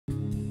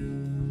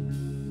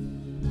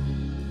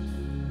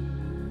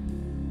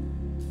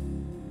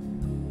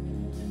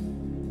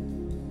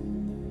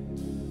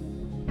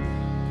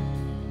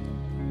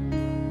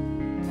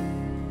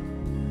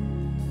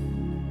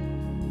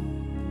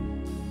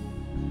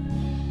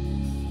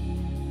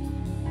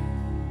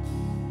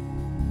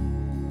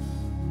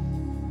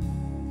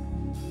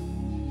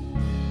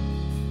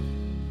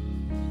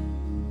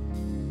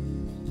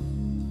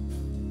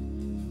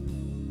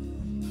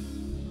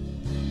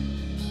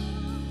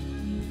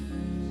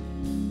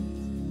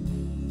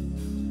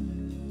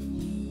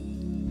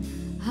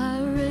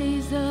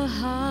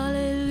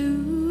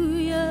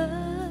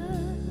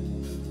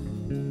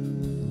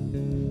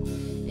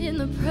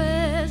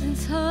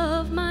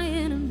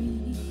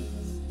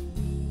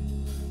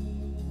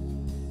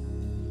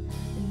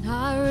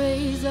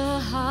raise a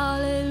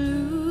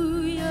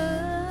hallelujah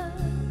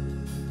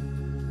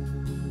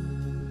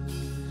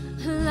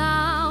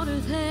louder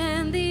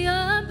than the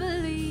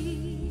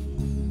unbelief.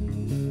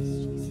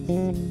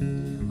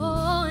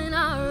 Oh, and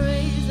I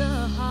raise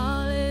a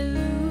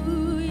hallelujah.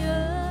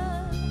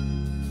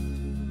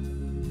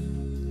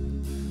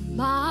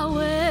 My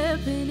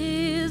weapon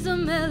is a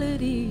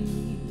melody.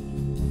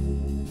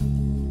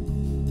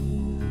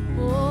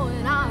 Oh,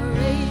 and I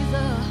raise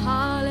a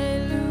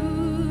hallelujah.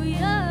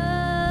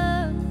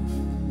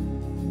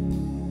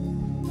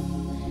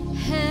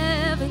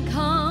 Heaven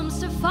comes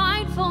to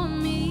fight for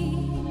me.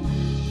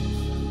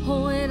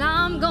 Oh, and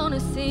I'm gonna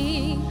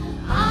sing.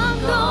 I'm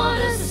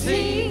gonna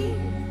sing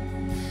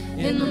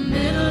in the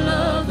middle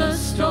of the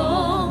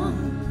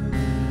storm.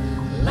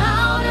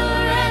 Louder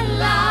and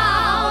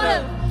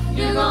louder,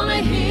 you're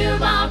gonna hear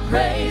my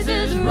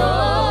praises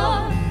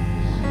roar.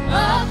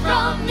 Up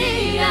from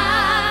the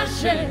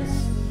ashes,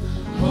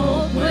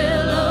 hope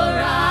will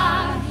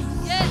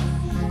arise. Yeah.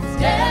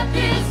 Death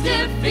is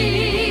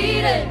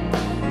defeated,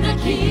 the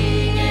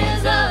King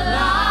is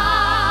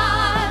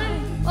alive.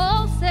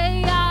 Oh,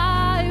 say I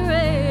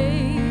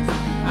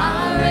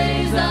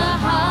raise a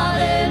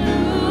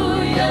hallelujah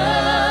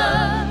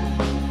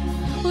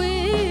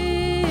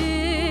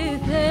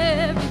with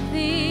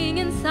everything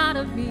inside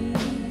of me.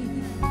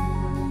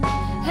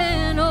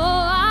 And oh,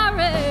 I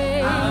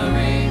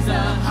raise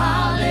a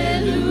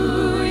hallelujah.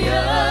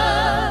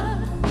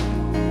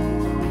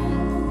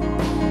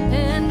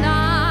 And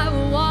I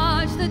will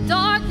watch the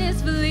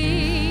darkness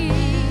flee.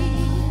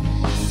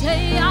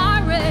 Say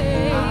I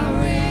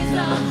raise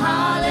a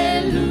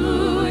hallelujah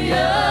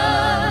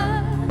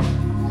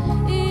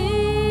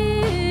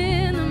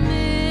in the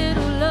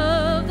middle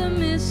of the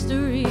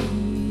mystery.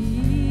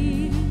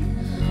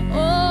 Oh,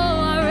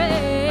 I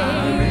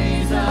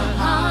raise a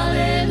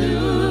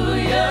hallelujah.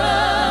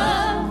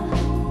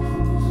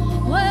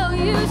 Well,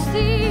 you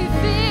see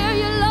fear,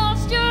 you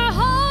lost your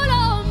hold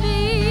on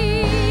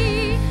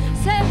me.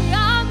 Say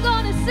I'm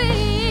gonna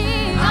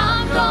sing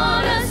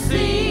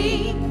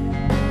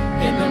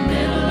in the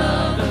middle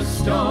of the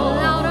storm.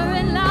 Louder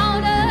and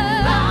louder,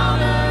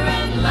 louder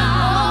and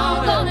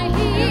louder.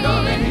 You're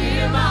gonna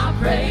hear my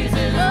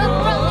praises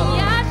roar.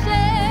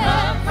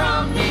 Up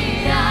from the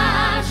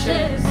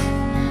ashes,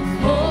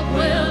 hope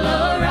will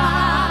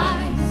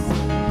arise.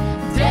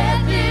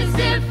 Death is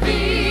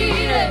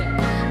defeated,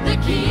 the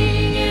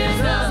King is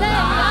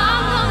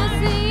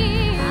alive.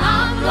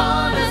 I'm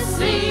gonna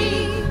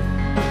sing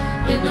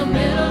in the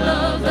middle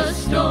of the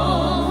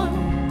storm.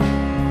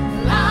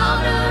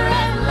 Louder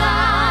and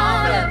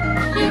louder,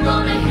 you're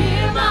gonna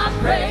hear my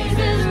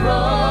praises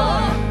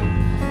roar.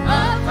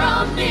 Up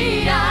from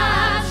the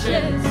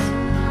ashes,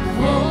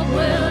 hope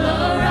will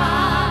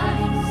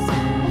arise.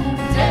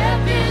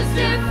 Death is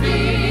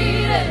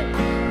defeated,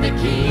 the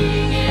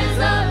King is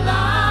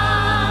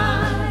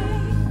alive.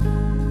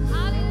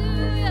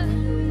 Hallelujah.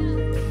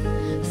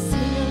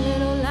 Sing a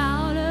little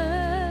louder.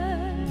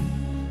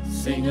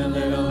 Sing a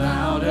little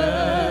louder.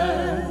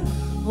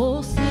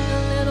 Oh, sing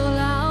a little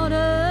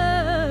louder.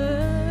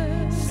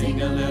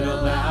 Sing a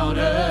little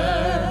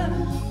louder.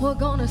 We're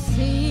gonna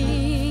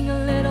sing a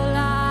little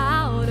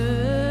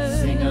louder.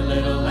 Sing a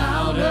little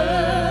louder.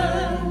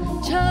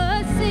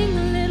 Just sing a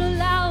little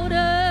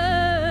louder.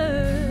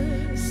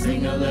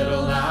 Sing a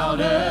little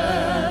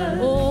louder.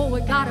 Oh,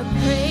 we gotta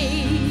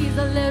praise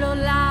a little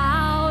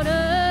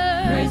louder.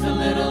 Praise a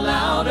little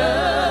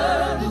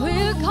louder.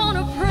 We're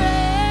gonna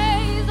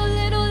praise a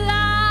little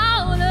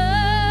louder.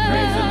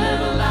 Praise a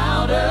little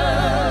louder.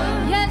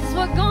 Yes,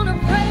 we're gonna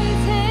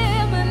praise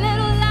Him a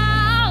little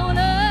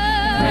louder.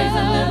 Praise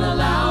a little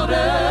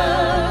louder.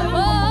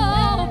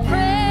 Oh,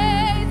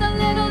 praise a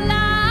little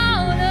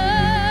louder.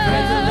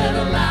 Praise a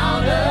little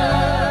louder.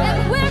 And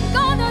we're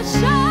gonna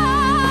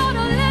shout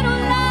a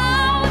little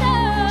louder.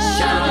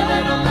 Shout a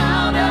little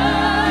louder.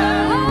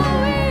 Oh,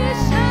 we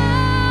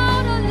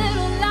shout a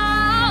little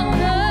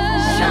louder.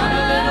 Shout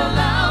a little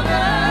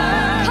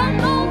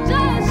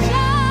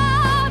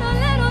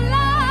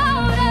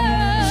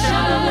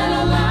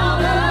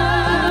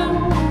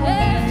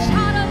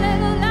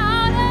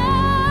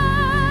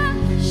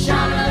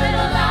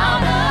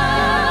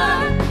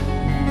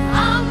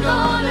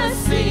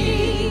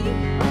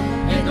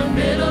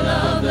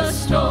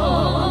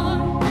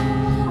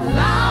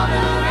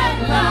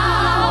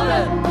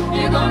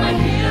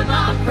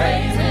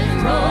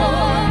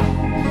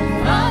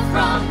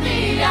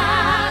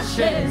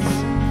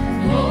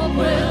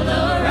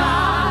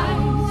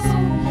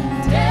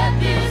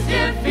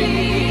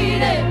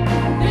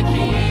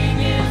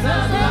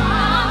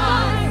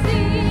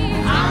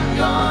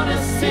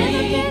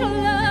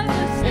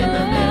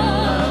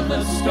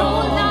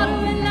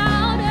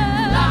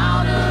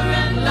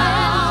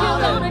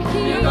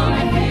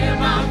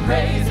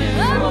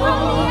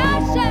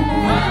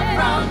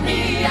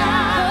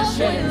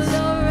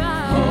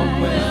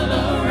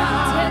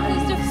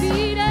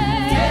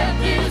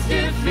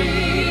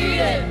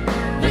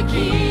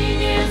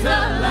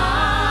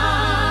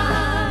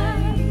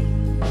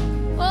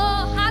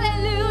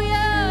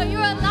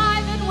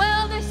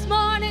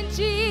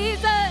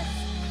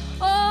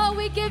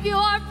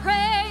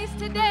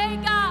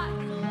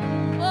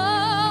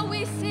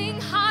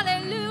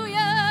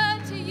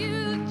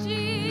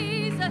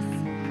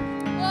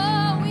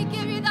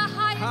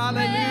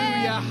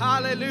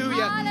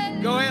Hallelujah.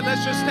 Hallelujah. Go ahead.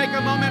 Let's just take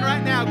a moment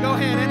right now. Go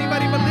ahead.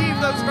 Anybody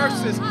believe those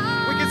verses?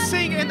 We can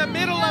sing in the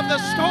middle of the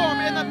storm,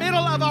 in the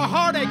middle of our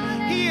heartache.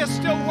 He is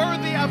still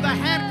worthy of the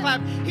hand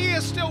clap. He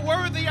is still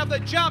worthy of the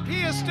jump.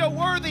 He is still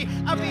worthy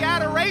of the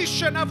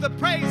adoration, of the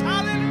praise.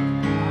 Hallelujah.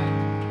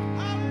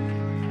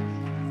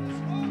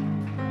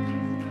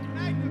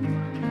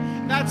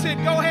 That's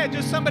it. Go ahead.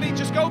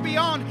 Just go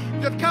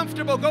beyond the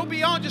comfortable. Go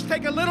beyond. Just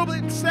take a little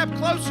bit step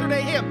closer to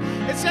Him.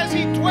 It says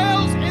He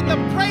dwells in the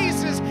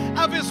praises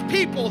of His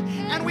people.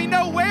 And we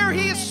know where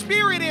His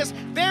Spirit is,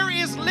 there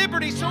is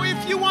liberty. So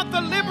if you want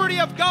the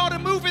liberty of God to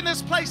move in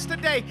this place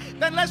today,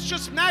 then let's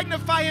just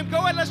magnify Him. Go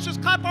ahead. Let's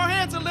just clap our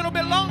hands a little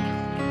bit longer.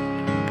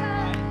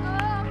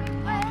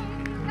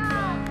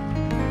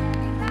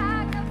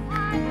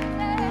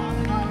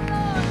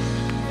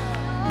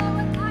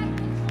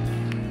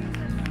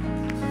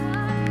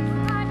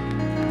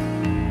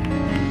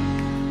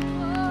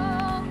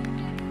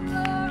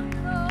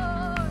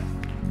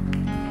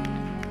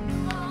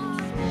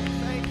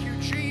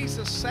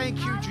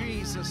 Thank you,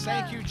 Jesus.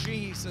 Thank you,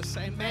 Jesus.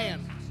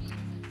 Amen.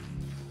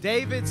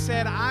 David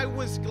said, I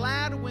was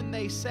glad when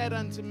they said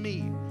unto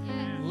me,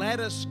 let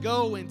us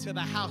go into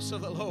the house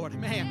of the Lord.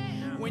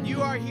 Man, when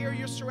you are here,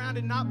 you're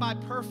surrounded not by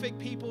perfect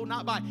people,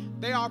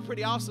 they are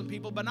pretty awesome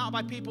people, but not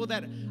by people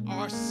that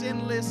are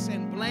sinless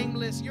and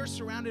blameless. You're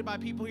surrounded by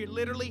people here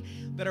literally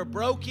that are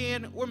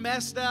broken. We're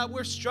messed up.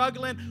 We're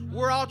struggling.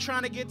 We're all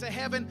trying to get to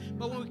heaven.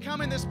 But when we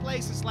come in this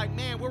place, it's like,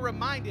 man, we're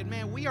reminded,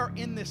 man, we are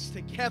in this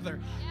together.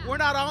 We're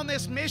not on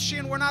this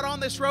mission. We're not on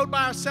this road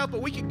by ourselves,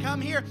 but we can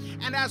come here,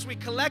 and as we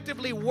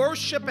collectively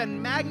worship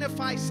and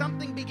magnify,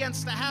 something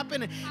begins to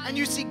happen. And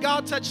you see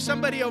God touch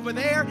somebody over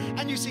there,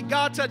 and you see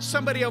God touch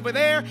somebody over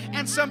there,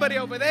 and somebody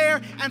over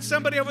there, and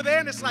somebody over there.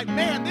 And it's like,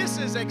 man, this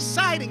is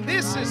exciting.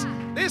 This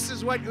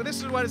is what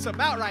it's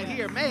about right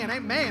here. Man,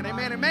 amen,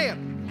 amen,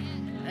 amen.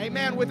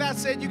 Amen. With that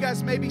said, you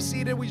guys may be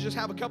seated. We just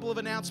have a couple of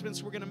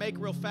announcements we're going to make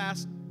real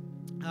fast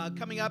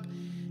coming up.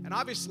 And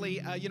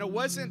obviously,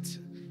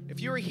 if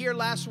you were here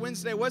last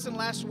Wednesday, wasn't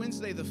last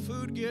Wednesday the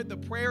food good, the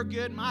prayer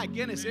good? My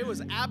goodness, it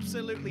was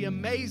absolutely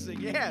amazing.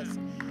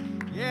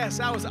 Yes,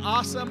 that was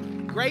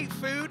awesome. Great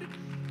food.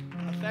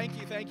 Thank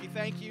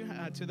you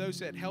to those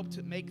that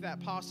helped make that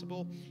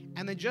possible.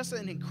 And then just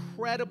an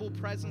incredible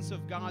presence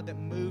of God that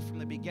moved from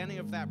the beginning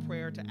of that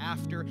prayer to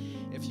after.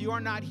 If you are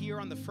not here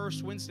on the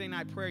first Wednesday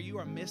night prayer, you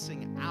are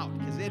missing out,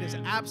 because it is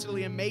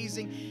absolutely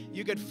amazing.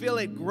 You could feel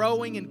it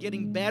growing and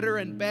getting better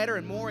and better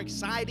and more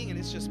exciting. And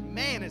it's just,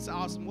 man, it's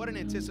awesome. What an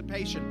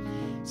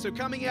anticipation. So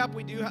coming up,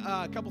 we do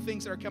a couple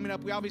things that are coming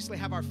up. We obviously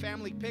have our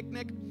family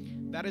picnic.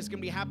 That is going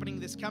to be happening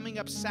this coming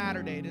up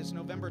Saturday. It is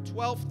November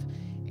 12th.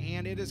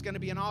 And it is going to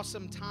be an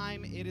awesome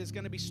time. It is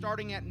going to be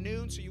starting at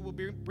noon, so you will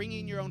be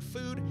bringing your own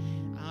food.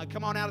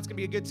 Come on out. It's going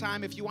to be a good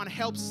time. If you want to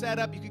help set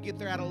up, you could get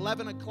there at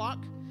 11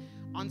 o'clock.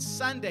 On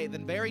Sunday, the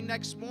very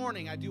next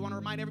morning, I do want to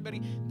remind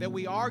everybody that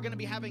we are going to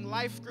be having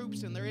life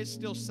groups, and there is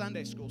still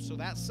Sunday school. So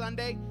that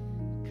Sunday,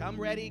 come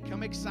ready,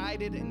 come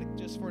excited, and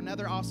just for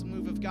another awesome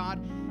move of God.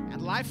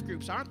 And life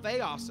groups, aren't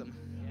they awesome?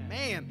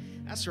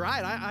 Man, that's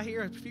right. I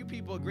hear a few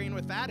people agreeing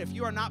with that. If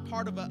you are not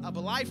part of a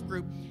life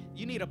group,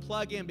 you need to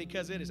plug in,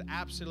 because it is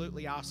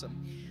absolutely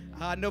awesome.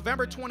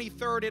 November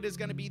 23rd, it is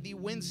going to be the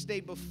Wednesday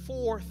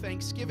before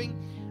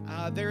Thanksgiving.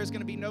 There is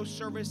going to be no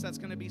service. That's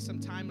going to be some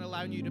time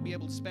allowing you to be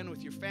able to spend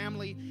with your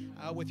family,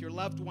 with your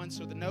loved ones.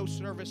 So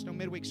no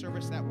midweek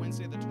service that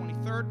Wednesday the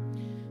 23rd.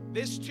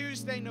 This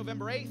Tuesday,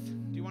 November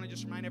 8th, do you want to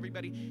just remind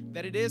everybody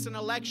that it is an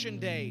election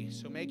day.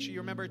 So make sure you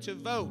remember to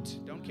vote.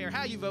 Don't care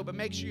how you vote, but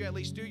make sure you at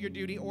least do your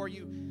duty, or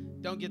you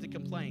don't get to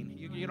complain.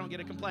 You don't get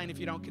to complain if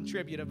you don't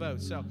contribute a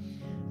vote. So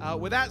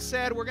with that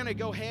said, we're going to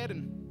go ahead,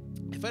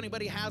 and if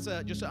anybody has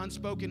just an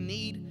unspoken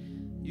need,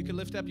 you can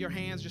lift up your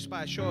hands just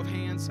by a show of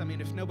hands. I mean,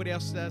 if nobody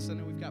else does, I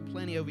know we've got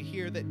plenty over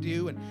here that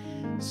do.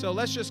 And so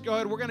let's just go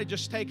ahead. We're going to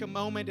just take a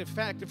moment. In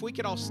fact, if we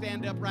could all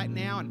stand up right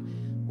now,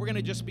 and we're going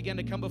to just begin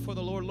to come before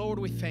the Lord. Lord,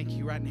 we thank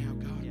you right now,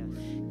 God.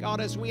 God,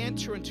 as we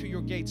enter into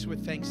your gates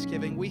with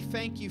thanksgiving, we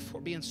thank you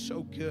for being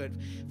so good,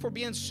 for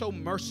being so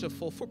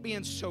merciful, for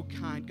being so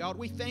kind. God,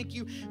 we thank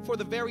you for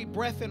the very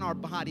breath in our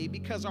body,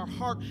 because our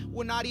heart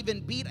would not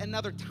even beat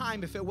another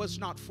time if it was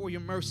not for your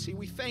mercy.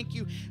 We thank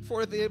you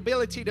for the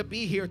ability to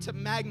be here, to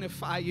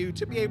magnify you,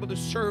 to be able to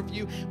serve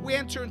you. We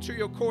enter into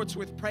your courts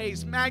with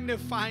praise,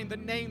 magnifying the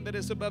name that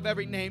is above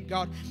every name,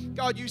 God.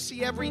 God, you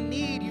see every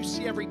need, you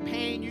see every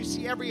pain, you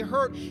see every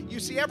hurt,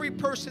 you see every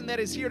person that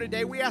is here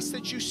today. We ask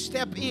that you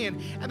step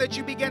in and that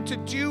you begin to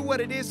do what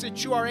it is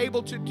that you are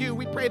able to do.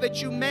 We pray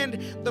that you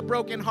mend the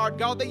broken heart,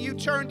 God, that you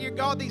turn, dear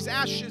God, these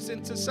ashes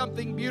into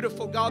something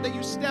beautiful, God, that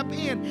you step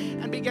in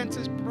and begin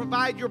to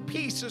provide your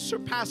peace that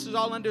surpasses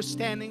all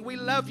understanding. We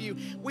love you.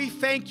 We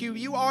thank you.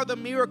 You are the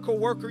miracle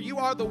worker. You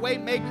are the way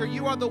maker.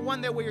 You are the one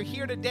that we are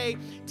here today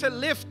to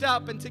lift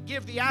up and to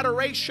give the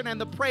adoration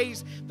and the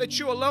praise that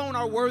you alone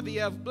are worthy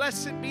of.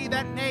 Blessed be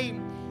that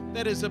name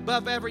that is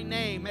above every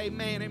name.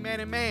 Amen,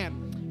 amen,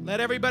 amen. Let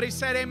everybody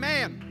say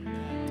amen.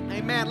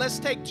 Amen. Let's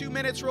take 2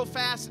 minutes real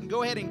fast and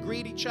go ahead and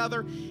greet each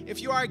other.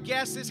 If you are a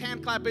guest, this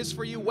hand clap is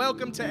for you.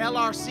 Welcome to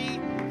LRC.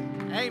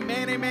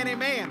 Amen, amen,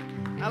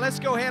 amen. Now let's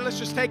go ahead. Let's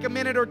just take a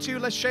minute or two.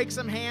 Let's shake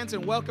some hands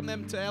and welcome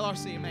them to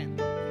LRC. Amen.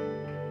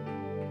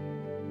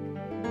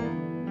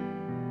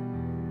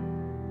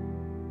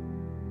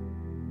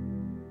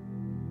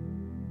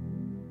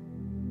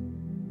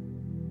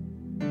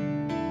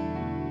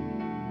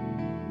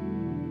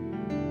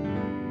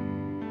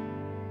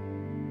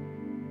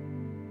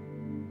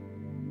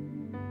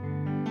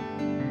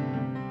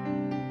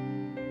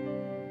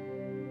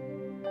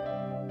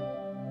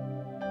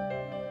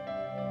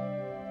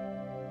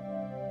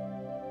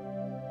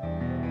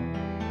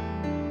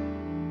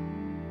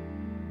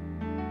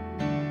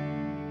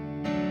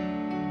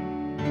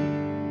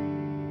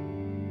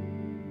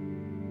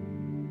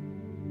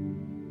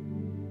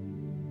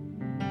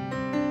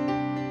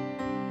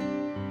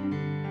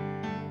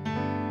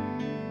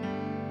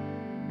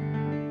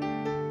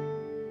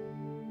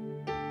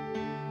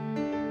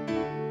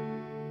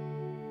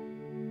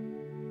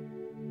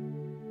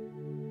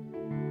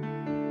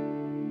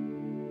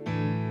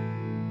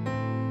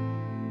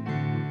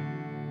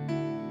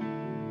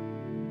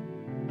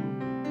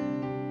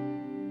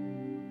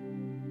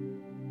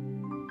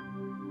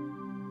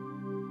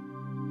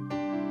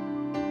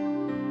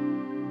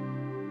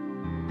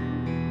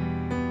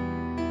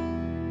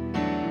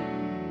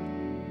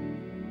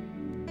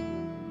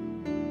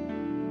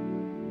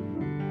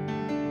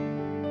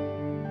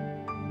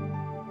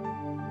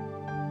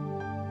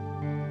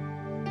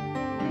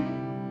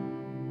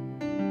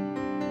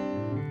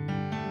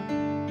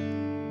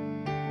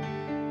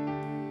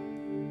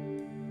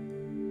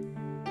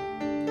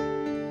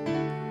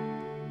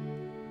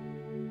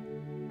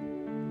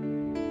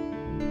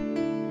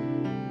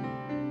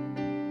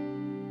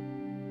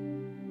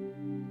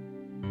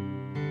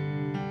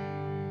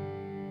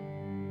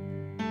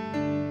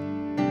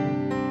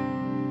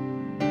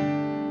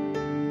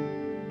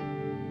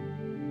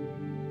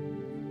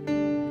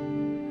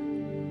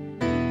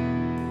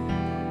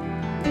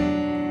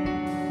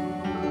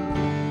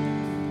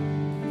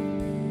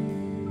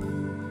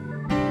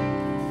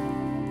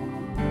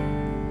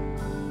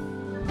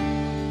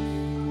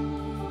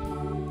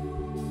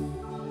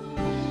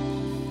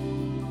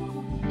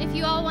 If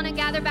you all want to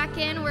gather back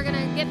in, we're going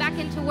to get back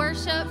into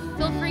worship.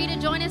 Feel free to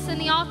join us in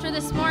the altar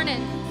this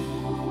morning.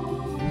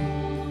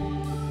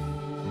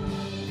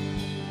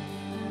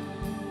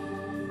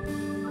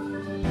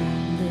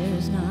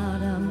 There's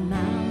not a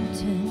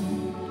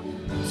mountain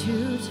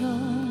too tall.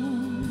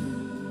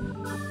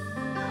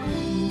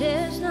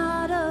 There's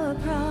not a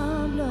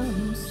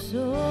problem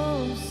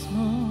so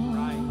small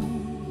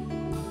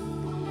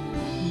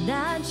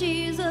that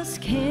Jesus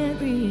can't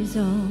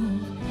resolve.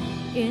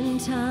 In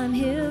time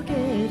he'll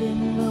get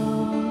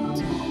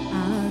involved.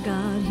 Our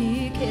God,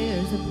 he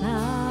cares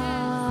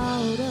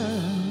about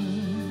us.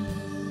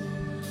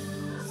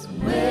 So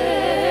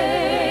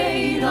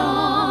wait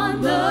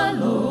on the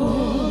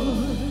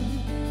Lord.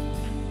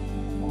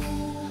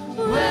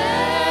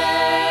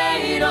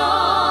 Wait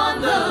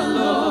on the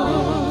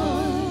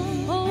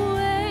Lord. Oh,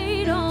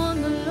 wait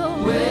on the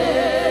Lord.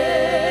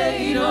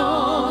 Wait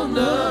on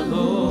the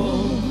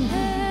Lord.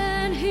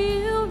 And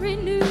he'll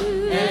renew.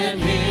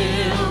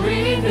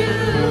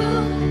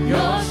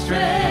 Your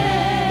strength.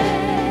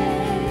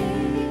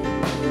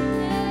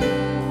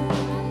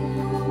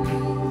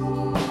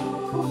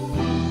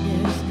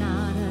 There's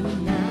not a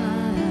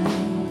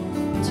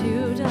night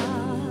too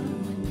dark,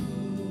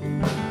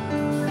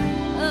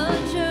 a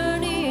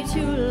journey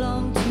too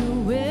long to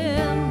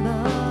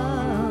embark.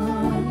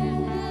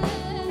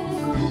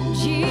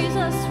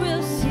 Jesus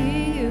will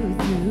see you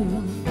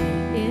through.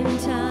 In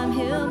time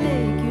he'll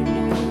make you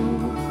new.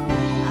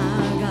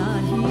 Our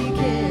God, he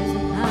cares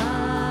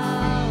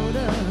about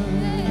us.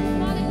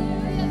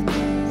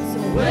 So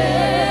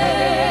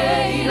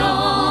wait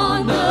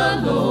on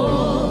the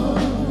Lord.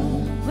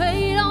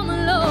 Wait on the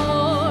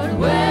Lord.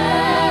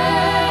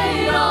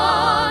 Wait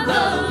on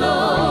the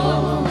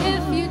Lord.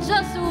 If you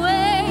just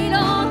wait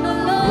on the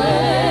Lord,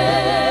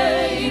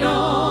 Wait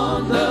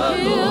on the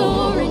he'll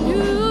Lord.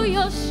 renew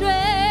your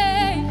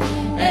strength.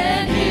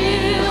 And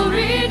he'll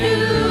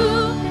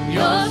renew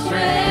your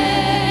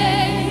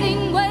strength.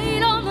 Sing,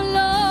 wait on the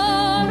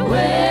Lord.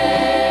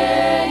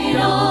 Wait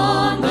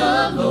on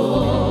the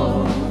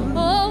Lord.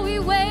 Oh, we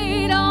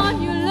wait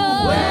on you,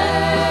 Lord.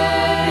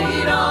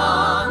 Wait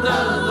on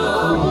the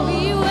Lord.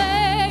 We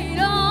wait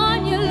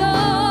on you,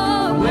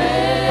 Lord.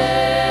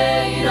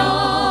 Wait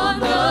on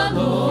the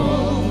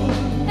Lord.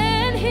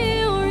 And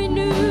he'll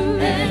renew.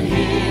 And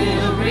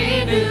he'll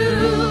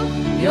renew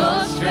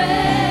your strength.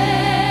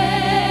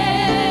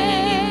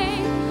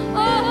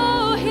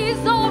 Oh,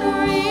 he's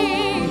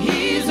ordering.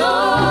 He's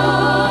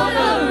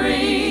ordering.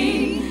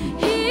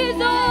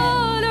 He's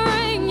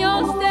ordering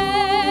your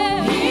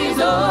steps. He's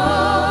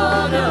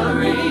ordering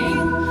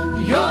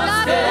your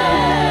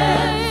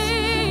steps.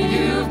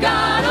 You've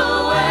got to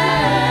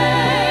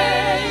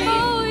wait.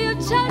 Oh, you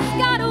just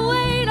gotta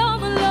wait on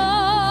the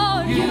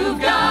Lord. You've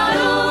got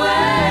to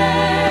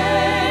wait.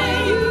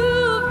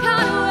 You've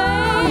gotta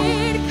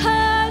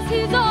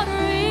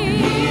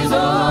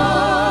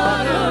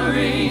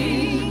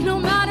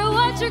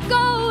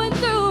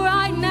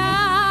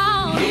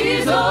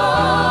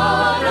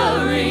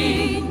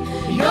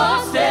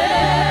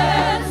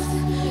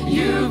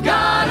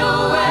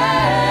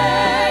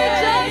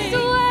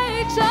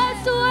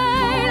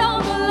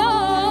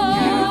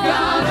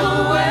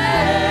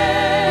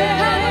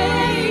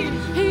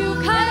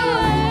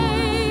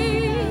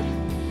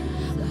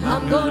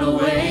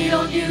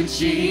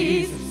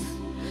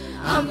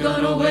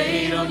gonna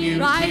wait on you,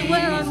 right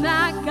where I'm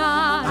at,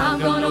 God. I'm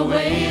gonna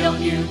wait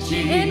on you,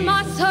 Jesus. In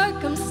my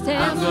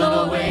circumstance, I'm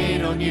gonna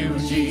wait on you,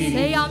 Jesus.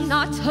 Say I'm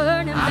not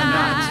turning back. I'm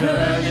not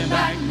turning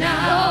back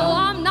now. Oh,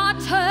 I'm not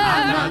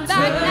turning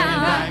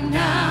back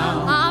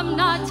now. I'm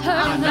not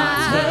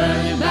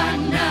turning back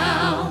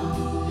now.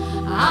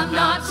 I'm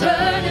not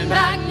turning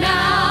back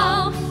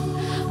now.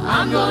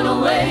 I'm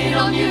gonna wait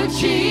on you,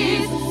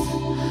 Jesus.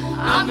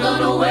 I'm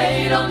gonna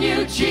wait on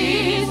you,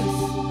 Jesus.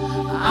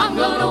 I'm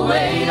gonna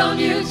wait on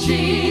you,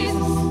 Jesus.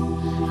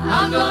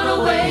 I'm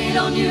gonna wait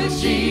on you,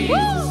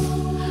 Jesus.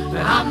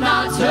 But I'm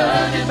not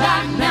turning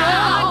back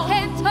now. I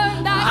can't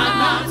turn back now. I'm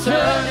not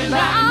turning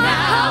back now.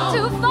 I've come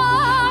too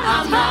far.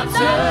 I'm not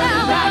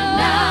turning back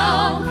now.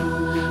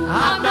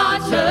 I'm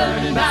not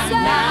turning back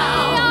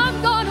now.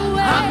 I'm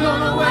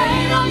gonna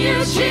wait on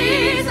you,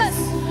 Jesus.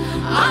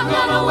 I'm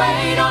gonna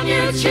wait on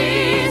you,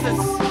 Jesus.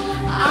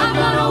 I'm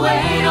gonna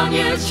wait on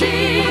you,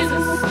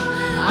 Jesus.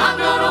 I'm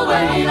gonna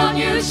wait on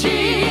you,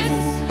 Jesus.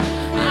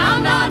 And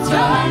I'm not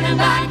turning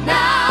back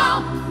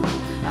now.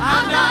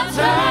 I'm not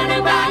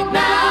turning back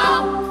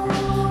now.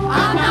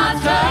 I'm not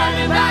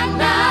turning back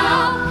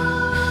now.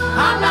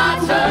 I'm not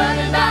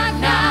turning back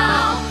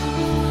now.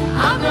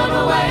 I'm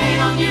gonna wait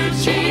on you,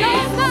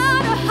 Jesus.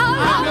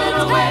 I'm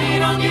gonna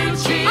wait on you,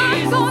 Jesus.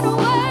 I'm gonna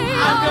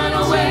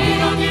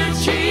wait on you,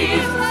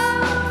 Jesus.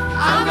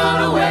 I'm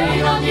gonna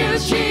wait on you,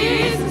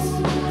 Jesus.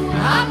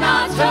 I'm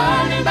not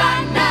turning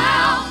back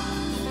now.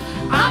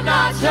 I'm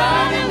not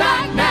turning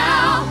back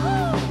now.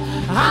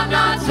 I'm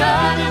not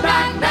turning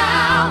back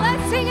now.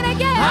 Let's sing it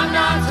again. I'm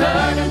not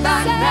turning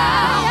back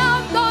now.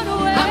 I'm gonna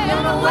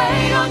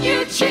wait on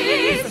you,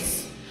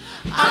 Jesus.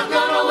 I'm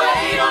gonna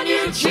wait on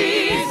you,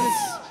 Jesus.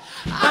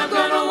 I'm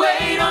gonna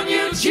wait on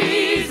you,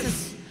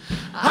 Jesus.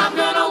 I'm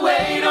gonna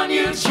wait on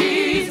you,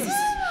 Jesus.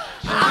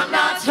 I'm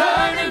not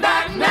turning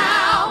back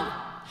now.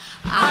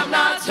 I'm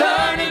not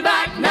turning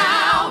back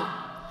now.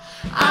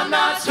 I'm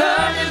not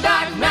turning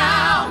back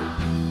now.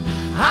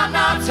 I'm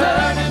not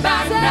turning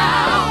back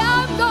now.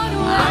 I'm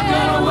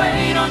gonna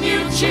wait on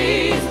you,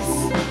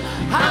 Jesus.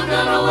 I'm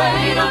gonna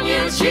wait on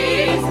you,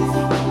 Jesus.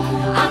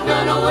 I'm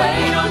gonna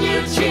wait on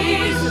you,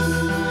 Jesus.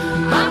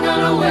 I'm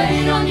gonna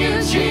wait on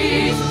you,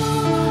 Jesus.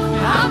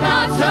 I'm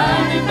not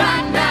turning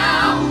back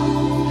now.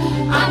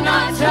 I'm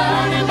not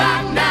turning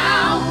back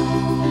now.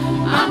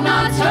 I'm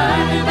not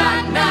turning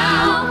back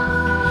now.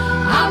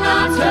 I'm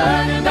not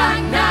turning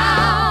back now.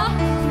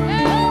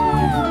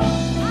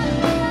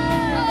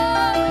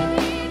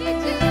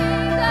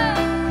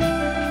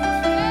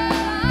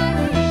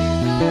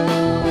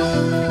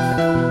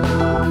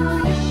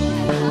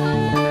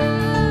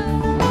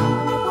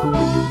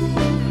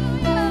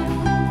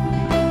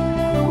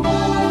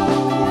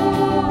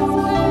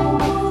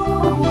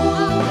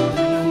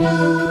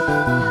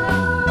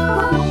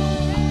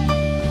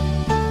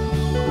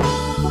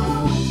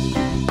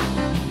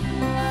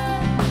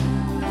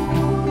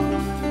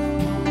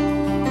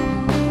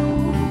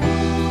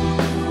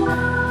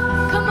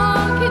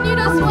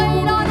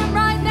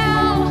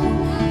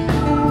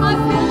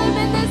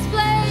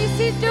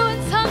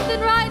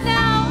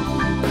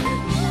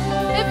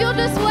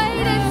 Just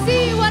wait and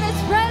see what His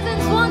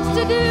presence wants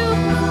to do.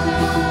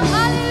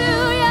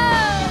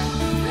 Hallelujah.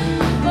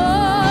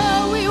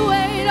 Oh, we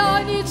wait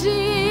on you,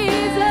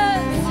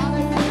 Jesus.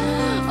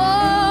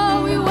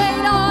 Oh, we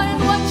wait on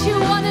what you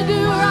want to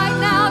do right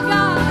now,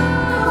 God.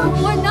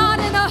 We're not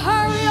in a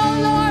hurry, oh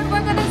Lord.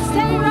 We're going to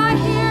stay right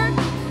here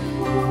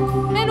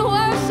and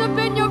worship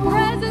in your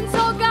presence,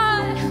 oh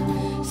God.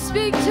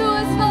 Speak to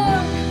us,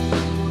 Lord.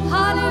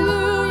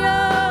 Hallelujah.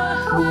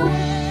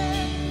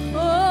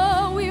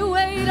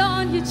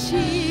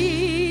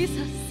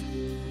 Jesus,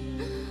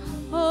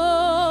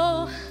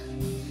 oh,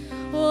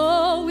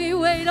 we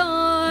wait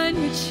on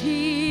you,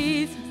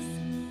 Jesus.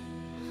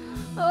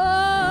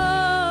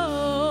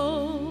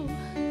 Oh,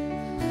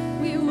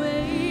 we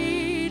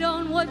wait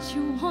on what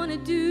you want to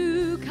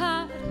do,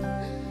 God.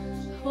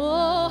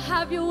 Oh,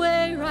 have your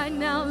way right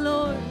now,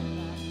 Lord.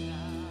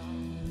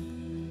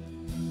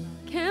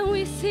 Can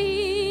we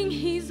sing?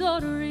 He's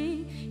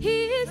ordering,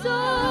 He's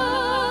ordering.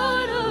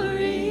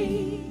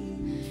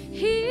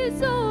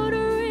 He's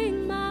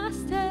ordering my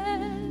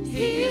steps.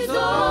 He's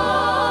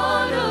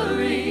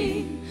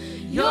ordering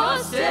your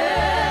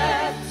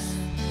steps.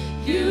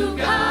 You've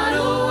got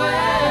to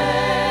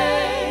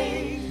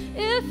wait.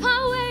 If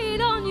I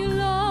wait on you,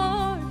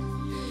 Lord,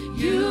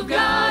 you've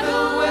got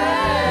to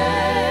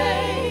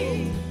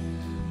wait.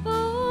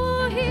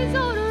 Oh, He's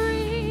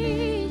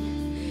ordering.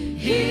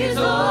 He's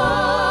ordering.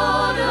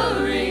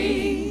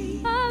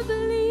 I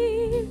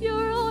believe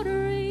you're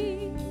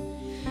ordering.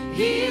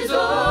 He's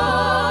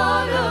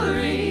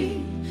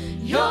ordering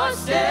your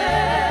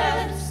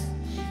steps.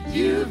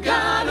 You've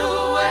got to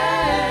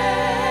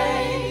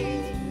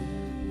wait.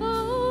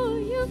 Oh,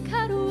 you've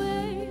got to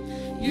wait.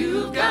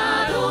 You've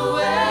got to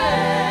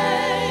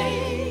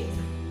wait.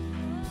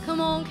 Come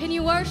on, can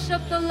you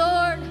worship the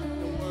Lord?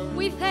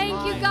 We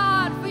thank you,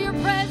 God, for your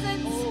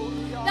presence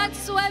that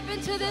swept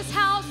into this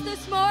house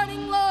this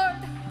morning, Lord.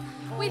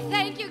 We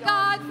thank you,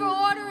 God, for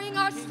ordering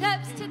our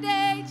steps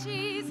today,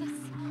 Jesus.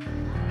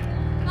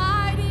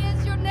 Mighty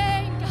is your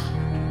name,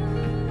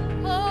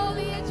 God.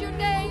 Holy is your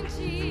name,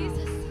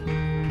 Jesus.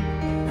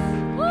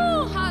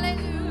 Woo,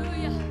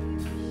 hallelujah.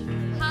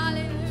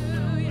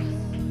 Hallelujah.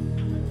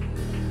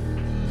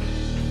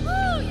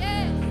 Woo,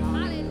 yes,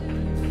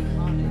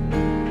 hallelujah.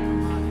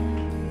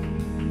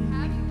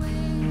 Have your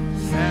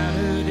way.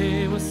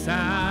 Saturday was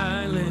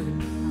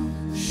silent,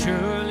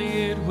 surely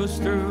it was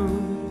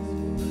through.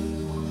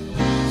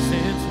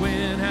 Since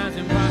when has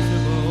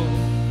impossible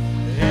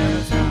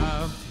ever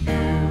stopped you?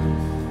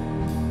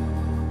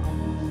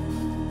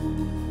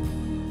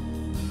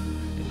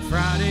 And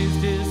Friday's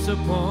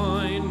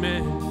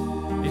disappointment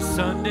is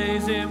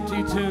Sunday's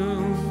empty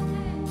tomb.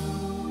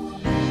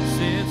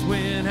 Since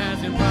when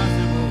has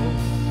impossible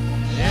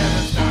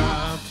ever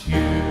stopped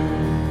you?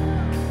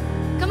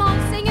 Come on,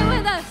 sing it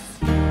with us.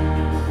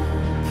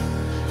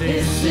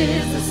 This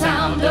is the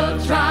sound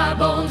of dry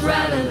bones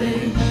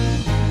rattling.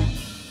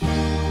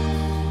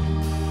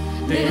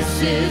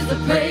 This is the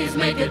praise,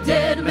 make a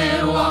dead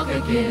man walk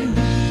again.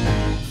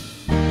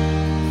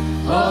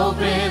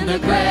 Open the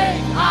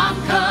grave, I'm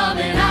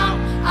coming out.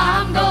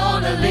 I'm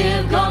gonna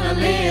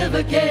live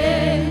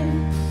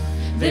again.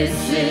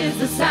 This is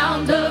the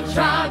sound of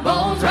dry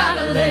bones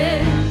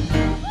rattling.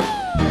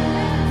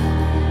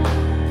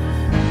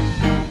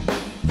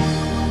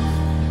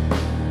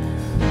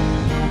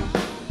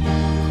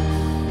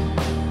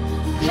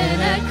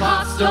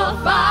 Pentecostal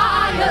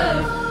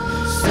fire,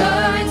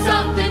 stirring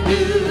something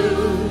new.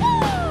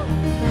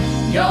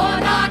 You're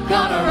not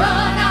gonna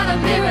run out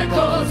of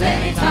miracles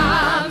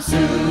anytime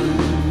soon.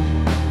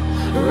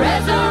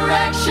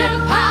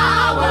 Resurrection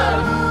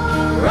power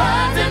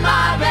runs in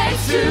my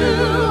veins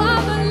too.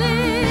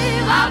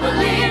 I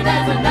believe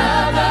there's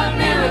another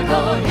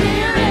miracle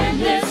here in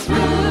this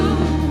room.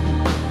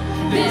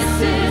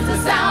 This is the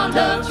sound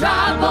of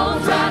dry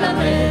bones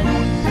rattling.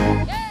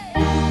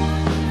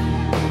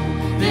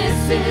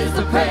 This is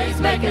the praise,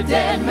 make a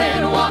dead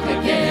man walk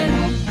again.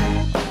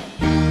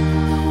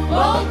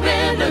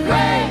 Open the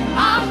grave,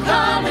 I'm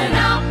coming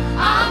out.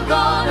 I'm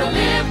gonna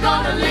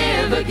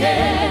live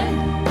again.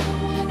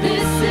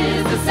 This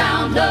is the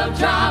sound of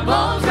dry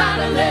bones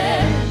rattling.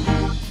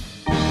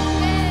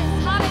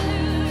 Yes,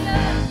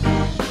 hallelujah.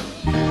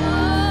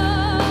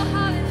 Oh,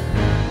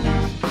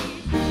 hallelujah.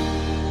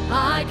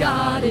 My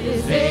God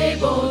is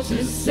able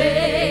to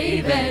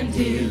save and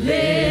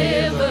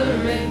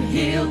deliver and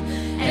heal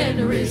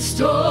and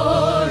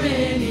restore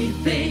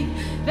anything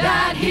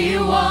that He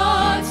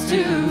wants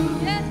to.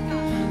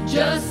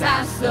 Just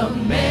ask the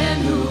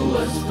man who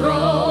was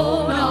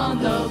thrown on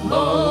the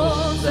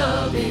bones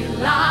of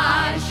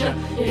Elisha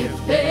if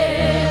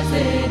there's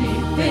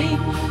anything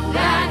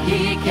that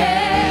he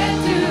can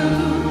do.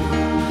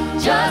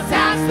 Just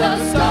ask the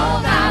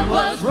stone that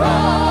was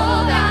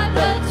rolled at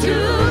the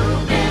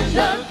tomb in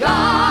the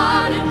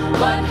garden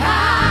what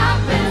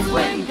happens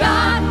when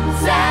God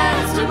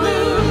says to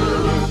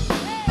move.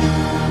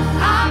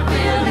 I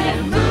feel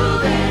Him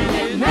moving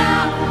it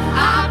now.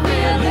 I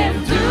feel Him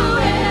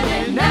doing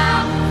it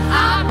now.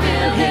 I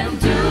feel Him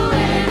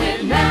doing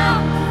it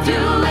now. Do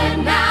it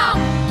now.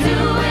 Do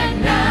it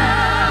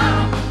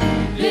now.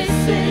 This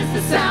is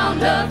the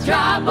sound of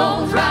dry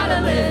bones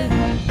rattling.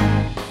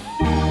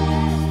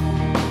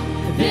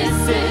 This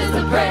is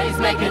the praise,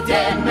 make a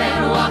dead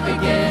man walk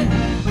again.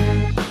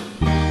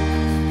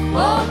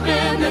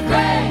 Open the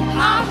grave,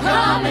 I'm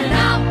coming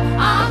out.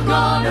 I'm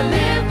gonna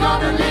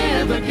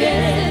live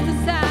again.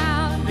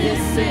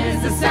 This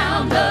is the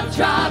sound of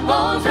dry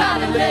bones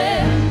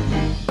rattling.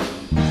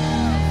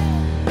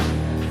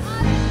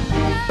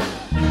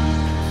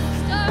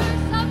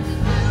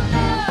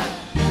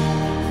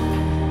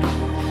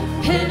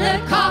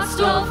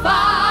 Pentecostal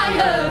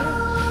fire,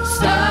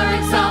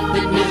 stirring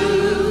something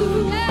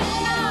new.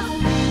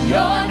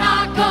 You're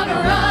not gonna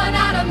run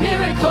out of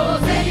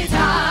miracles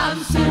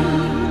anytime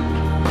soon.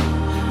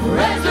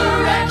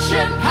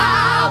 Resurrection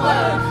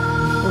power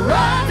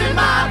runs in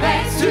my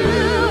veins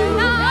too.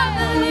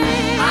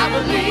 I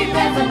believe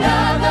there's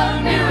another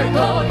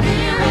miracle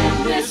here in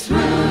this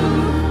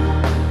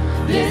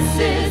room. This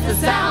is the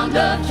sound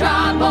of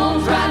dry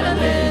bones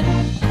rattling.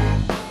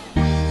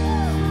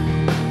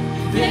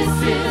 This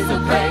is the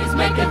praise,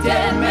 make a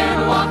dead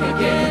man walk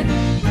again.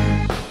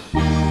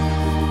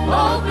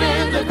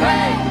 Open the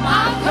grave,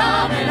 I'm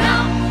coming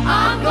out.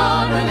 I'm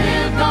gonna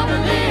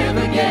live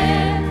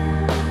again.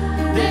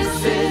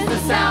 This is the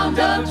sound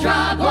of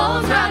dry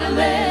bones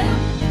rattling.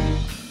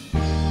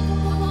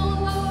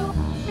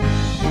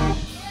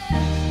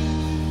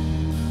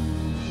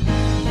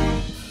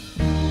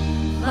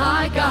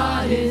 My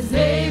God is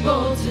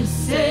able to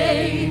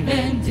save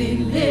and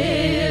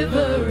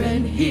deliver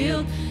and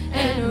heal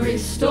and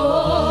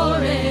restore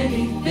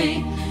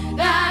anything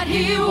that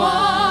He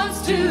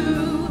wants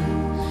to.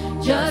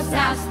 Just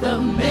ask the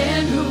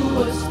man who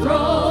was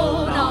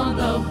thrown on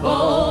the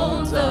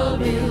bones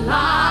of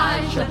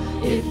Elisha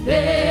if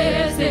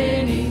there's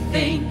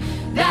anything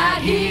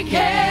that He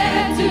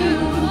can do.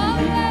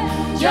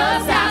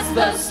 Just ask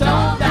the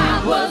stone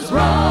that was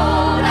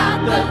rolled at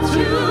the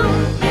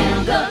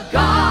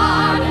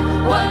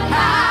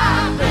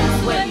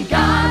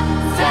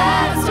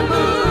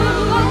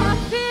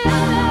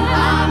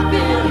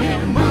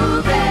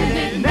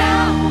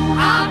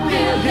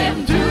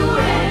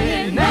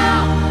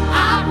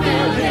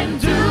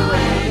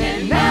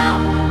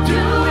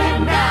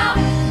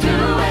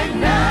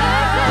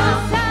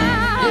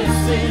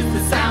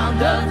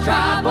of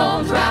dry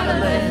bones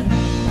rattling.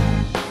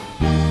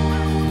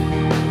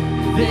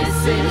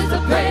 This is the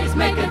praise,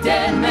 make a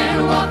dead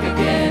man walk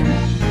again.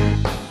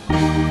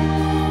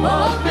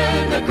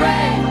 Open the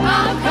grave,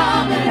 I'm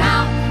coming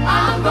out.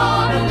 I'm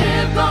gonna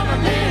live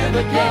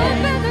again.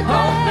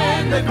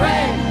 Open the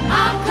grave,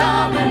 I'm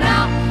coming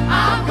out.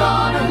 I'm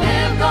gonna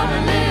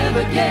live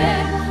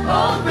again.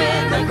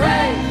 Open the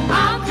grave,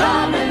 I'm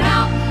coming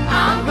out.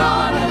 I'm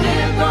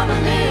gonna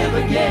live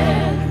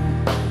again.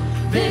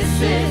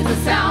 This is the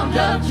sound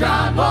of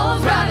dry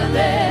bones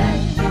rattling.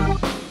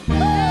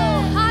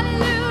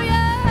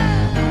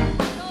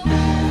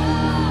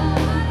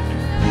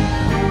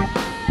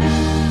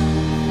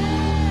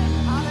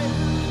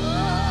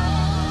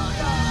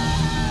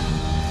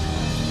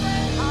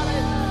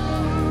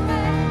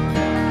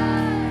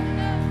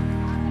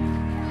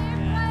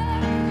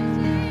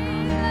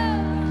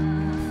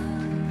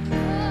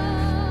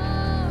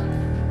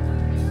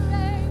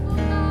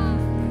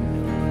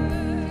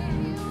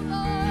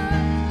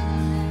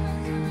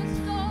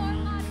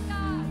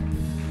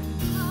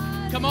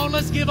 Come on,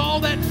 let's give all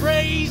that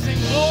praise and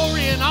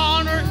glory and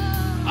honor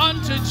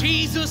unto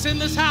Jesus in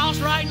this house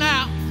right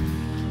now.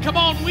 Come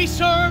on, we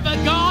serve a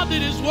God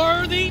that is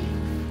worthy.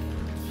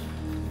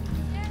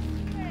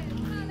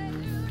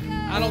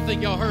 I don't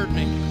think y'all heard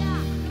me.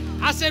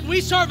 I said we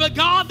serve a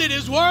God that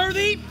is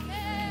worthy.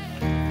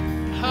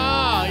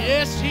 Ah,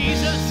 yes,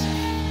 Jesus.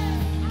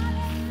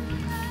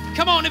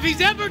 Come on, if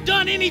he's ever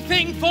done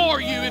anything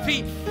for you, if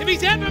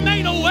he's ever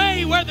made a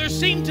way where there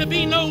seemed to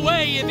be no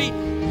way,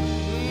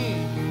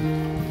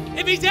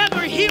 if he's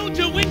ever healed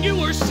you when you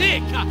were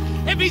sick,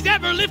 if he's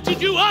ever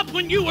lifted you up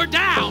when you were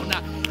down, I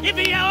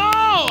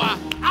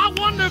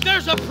wonder if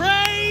there's a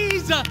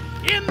praise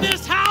in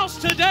this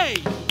house today.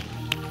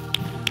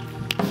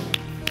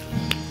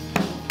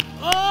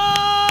 Oh,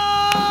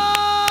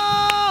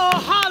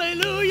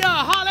 hallelujah,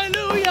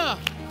 hallelujah.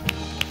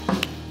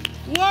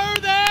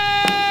 Worthy,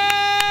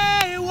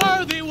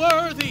 worthy,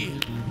 worthy.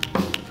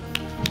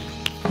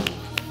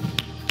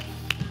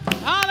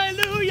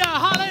 Hallelujah,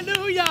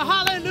 hallelujah,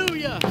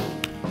 hallelujah.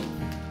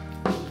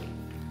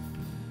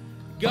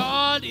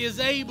 God is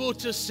able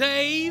to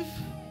save.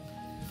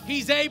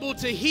 He's able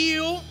to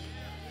heal.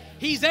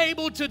 He's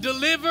able to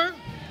deliver.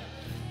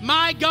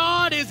 My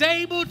God is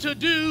able to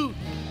do,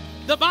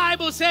 the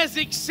Bible says,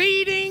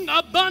 exceeding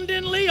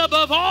abundantly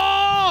above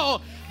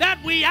all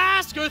that we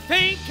ask or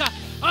think,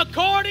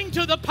 according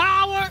to the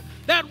power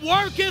that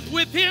worketh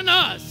within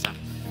us.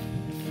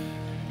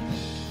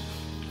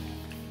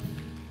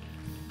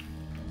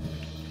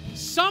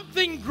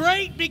 Something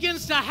great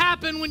begins to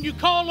happen when you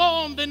call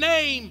on the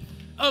name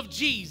of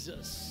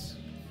Jesus.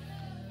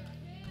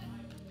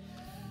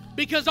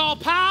 Because all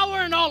power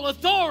and all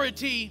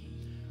authority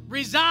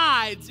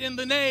resides in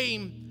the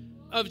name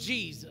of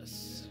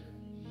Jesus.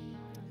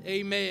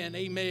 Amen,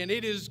 amen.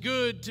 It is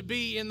good to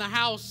be in the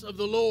house of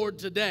the Lord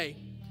today.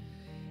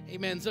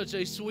 Amen. Such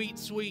a sweet,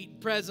 sweet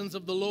presence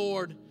of the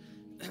Lord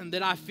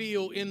that I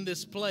feel in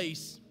this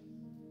place.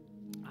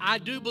 I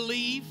do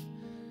believe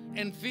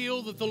and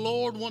feel that the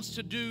Lord wants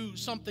to do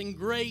something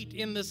great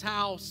in this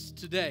house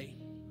today.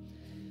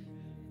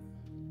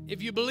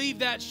 If you believe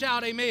that,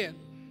 shout amen.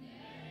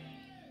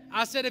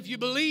 I said, if you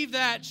believe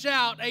that,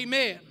 shout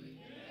amen.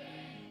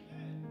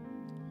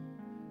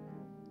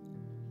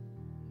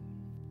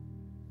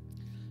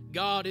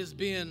 God has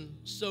been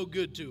so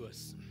good to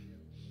us.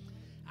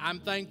 I'm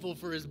thankful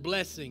for his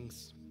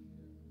blessings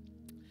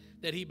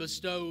that he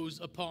bestows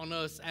upon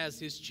us as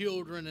his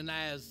children and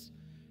as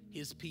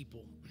his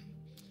people.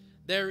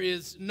 There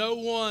is no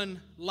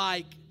one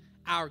like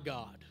our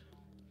God.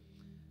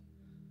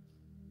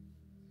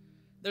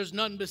 There's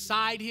none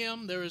beside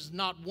him. There is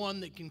not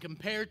one that can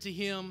compare to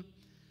him.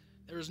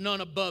 There is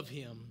none above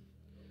him.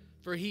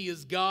 For he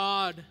is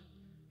God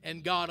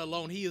and God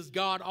alone. He is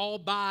God all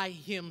by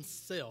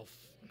himself.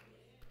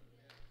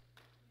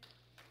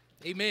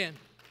 Amen.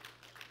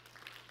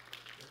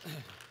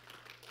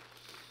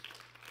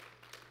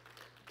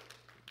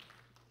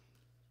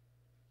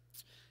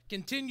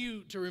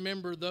 Continue to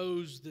remember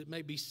those that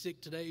may be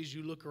sick today as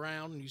you look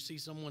around and you see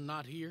someone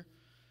not here.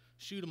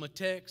 Shoot them a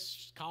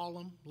text, call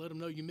them, let them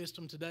know you missed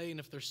them today. And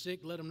if they're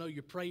sick, let them know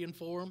you're praying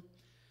for them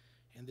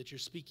and that you're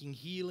speaking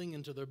healing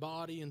into their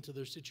body, into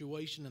their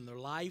situation, and their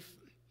life.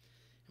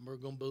 And we're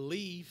going to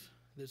believe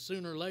that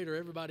sooner or later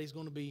everybody's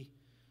going to be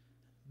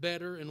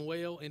better and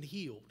well and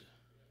healed.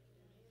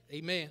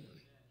 Amen.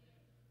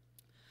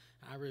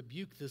 I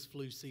rebuke this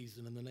flu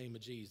season in the name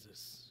of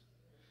Jesus.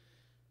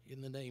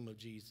 In the name of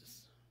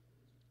Jesus.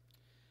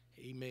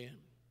 Amen.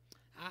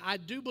 I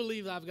do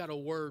believe I've got a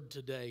word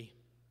today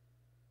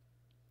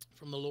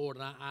from the Lord,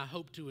 and I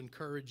hope to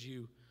encourage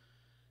you,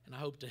 and I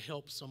hope to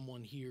help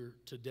someone here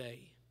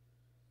today.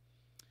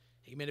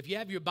 Amen. If you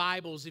have your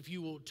Bibles, if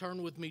you will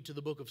turn with me to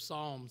the book of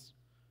Psalms,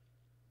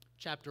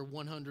 chapter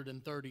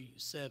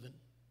 137.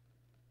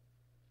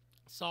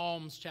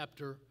 Psalms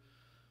chapter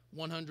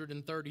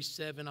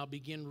 137. I'll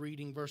begin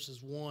reading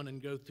verses 1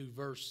 and go through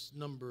verse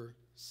number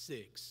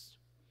 6.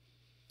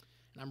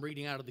 And I'm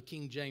reading out of the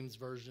King James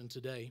Version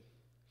today.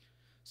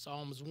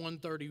 Psalms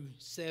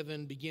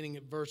 137, beginning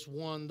at verse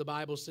 1, the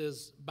Bible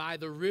says, "By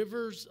the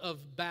rivers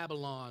of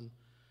Babylon,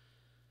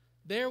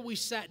 there we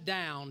sat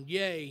down,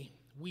 yea,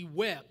 we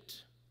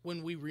wept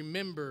when we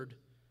remembered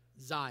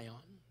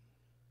Zion.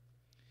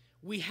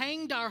 We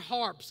hanged our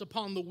harps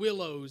upon the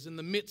willows in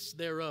the midst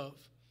thereof.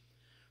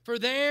 For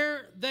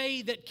there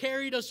they that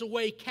carried us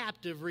away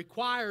captive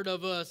required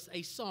of us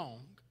a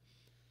song.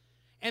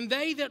 And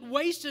they that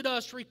wasted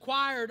us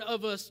required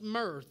of us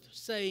mirth,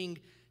 saying,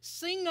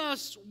 Sing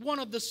us one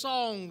of the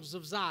songs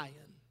of Zion.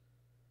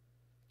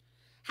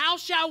 How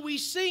shall we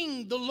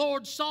sing the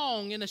Lord's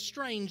song in a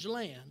strange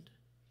land?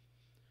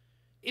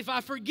 If I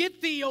forget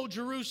thee, O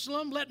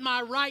Jerusalem, let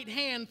my right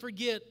hand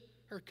forget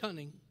her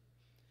cunning.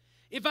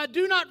 If I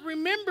do not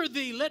remember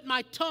thee, let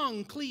my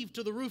tongue cleave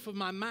to the roof of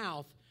my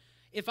mouth.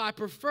 If I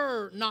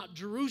prefer not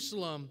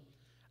Jerusalem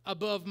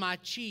above my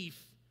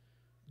chief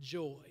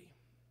joy."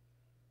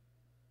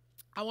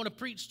 I want to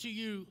preach to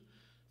you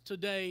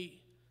today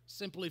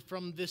simply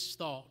from this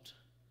thought: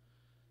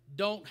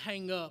 don't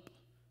hang up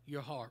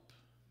your harp.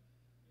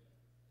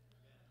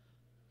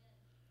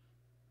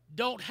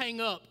 Don't hang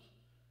up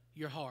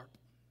your harp.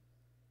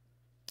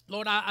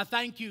 Lord, I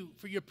thank you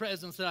for your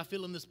presence that I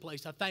feel in this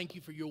place. I thank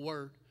you for your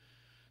word,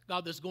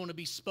 God, that's going to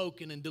be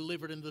spoken and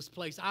delivered in this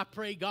place. I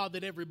pray, God,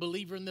 that every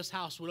believer in this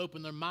house would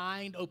open their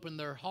mind, open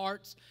their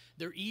hearts,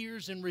 their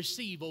ears, and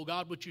receive, oh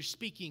God, what you're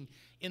speaking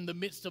in the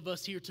midst of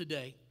us here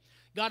today.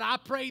 God, I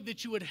pray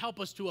that you would help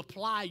us to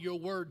apply your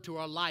word to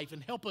our life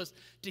and help us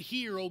to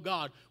hear, oh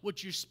God,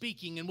 what you're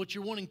speaking and what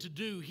you're wanting to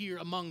do here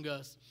among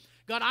us.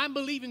 God, I'm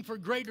believing for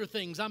greater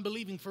things. I'm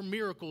believing for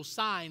miracles,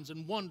 signs,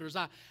 and wonders.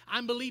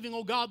 I'm believing,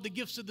 oh God, the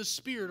gifts of the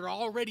Spirit are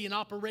already in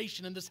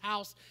operation in this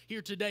house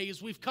here today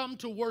as we've come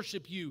to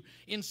worship you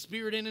in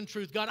spirit and in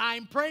truth. God, I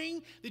am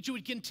praying that you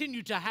would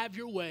continue to have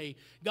your way,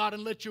 God,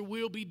 and let your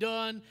will be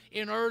done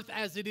in earth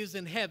as it is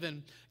in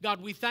heaven.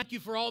 God, we thank you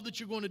for all that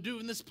you're going to do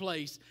in this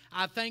place.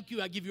 I thank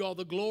you. I give you all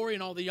the glory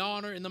and all the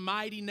honor. In the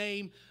mighty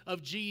name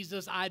of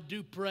Jesus, I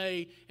do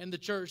pray. And the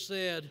church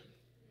said,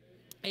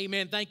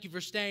 amen. Thank you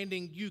for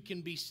standing. You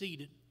can be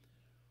seated.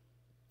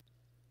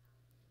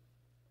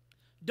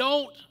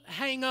 Don't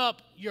hang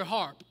up your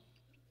harp.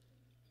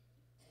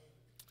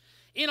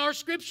 In our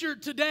scripture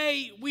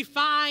today, we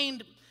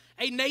find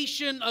a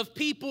nation of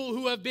people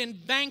who have been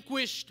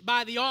vanquished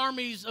by the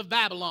armies of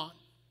Babylon.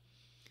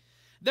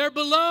 Their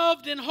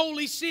beloved and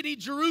holy city,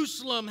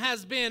 Jerusalem,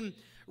 has been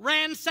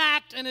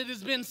ransacked and it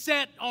has been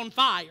set on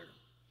fire.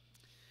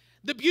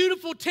 The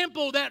beautiful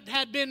temple that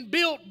had been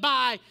built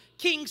by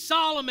King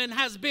Solomon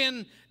has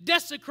been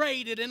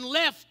desecrated and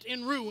left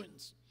in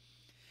ruins.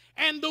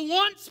 And the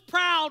once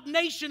proud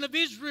nation of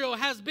Israel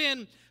has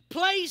been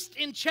placed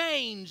in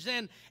chains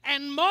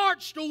and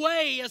marched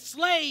away as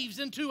slaves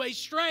into a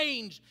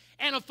strange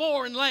and a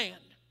foreign land.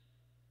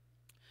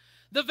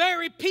 The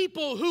very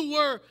people who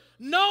were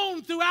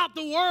known throughout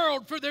the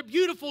world for their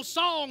beautiful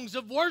songs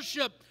of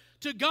worship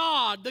to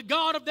God, the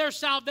God of their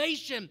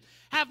salvation,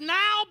 have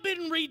now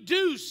been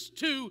reduced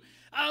to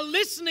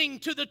listening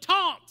to the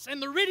taunts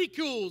and the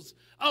ridicules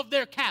of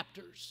their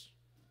captors.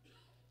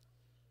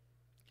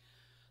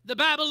 The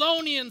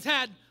Babylonians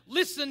had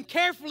listened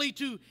carefully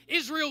to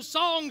Israel's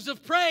songs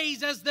of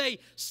praise as they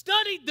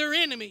studied their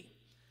enemy.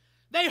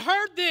 They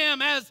heard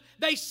them as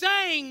they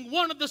sang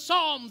one of the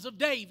Psalms of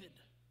David.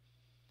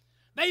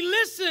 They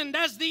listened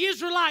as the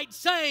Israelites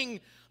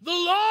sang, "The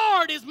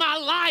Lord is my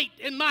light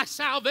and my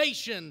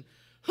salvation.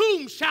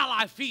 Whom shall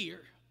I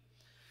fear?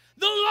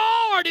 The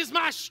Lord is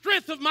my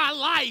strength of my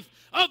life.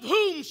 Of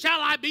whom shall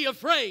I be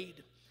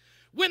afraid?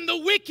 When the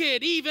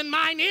wicked, even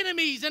mine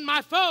enemies and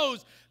my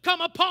foes,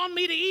 come upon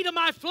me to eat of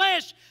my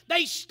flesh,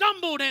 they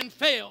stumbled and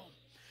fell.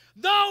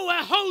 Though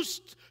a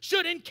host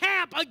should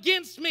encamp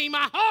against me,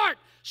 my heart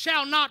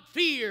shall not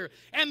fear.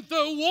 And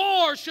though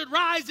war should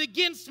rise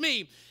against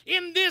me,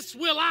 in this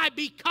will I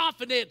be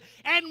confident.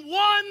 And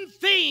one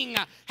thing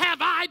have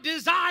I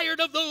desired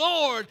of the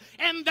Lord,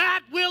 and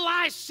that will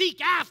I seek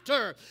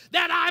after,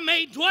 that I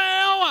may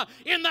dwell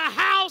in the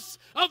house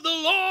of the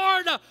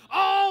Lord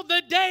all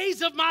the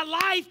days of my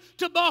life,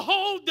 to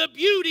behold the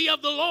beauty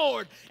of the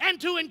Lord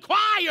and to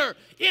inquire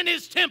in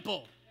his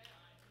temple."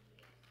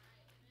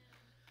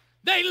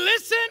 They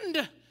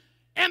listened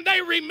and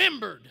they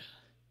remembered.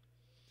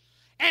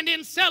 And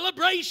in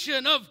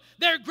celebration of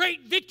their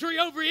great victory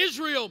over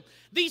Israel,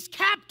 these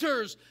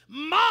captors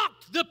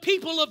mocked the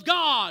people of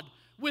God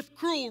with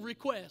cruel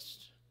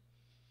requests.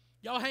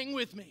 Y'all hang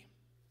with me.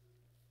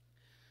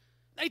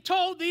 They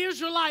told the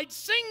Israelites,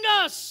 "Sing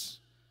us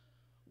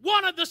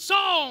one of the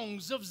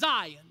songs of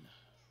Zion."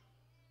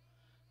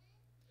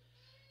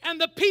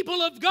 And the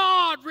people of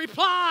God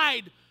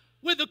replied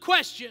with a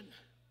question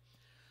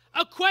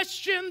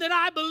that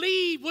I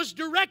believe was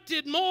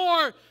directed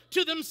more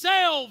to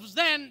themselves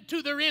than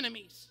to their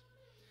enemies.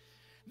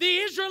 The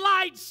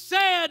Israelites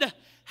said,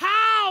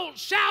 "How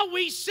shall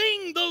we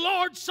sing the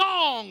Lord's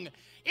song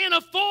in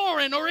a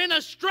foreign or in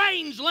a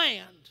strange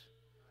land?"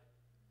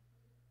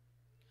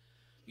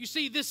 You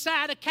see, this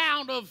sad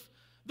account of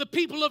the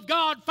people of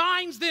God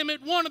finds them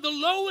at one of the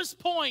lowest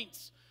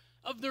points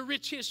of their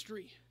rich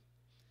history.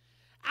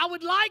 I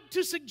would like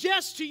to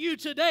suggest to you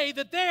today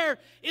that there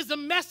is a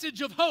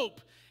message of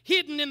hope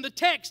hidden in the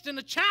text and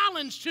a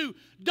challenge to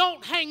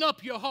don't hang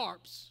up your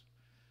harps.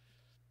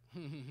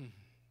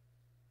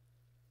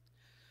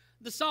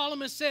 The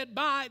psalmist said,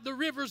 by the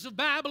rivers of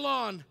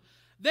Babylon,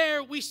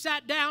 there we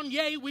sat down,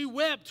 yea, we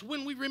wept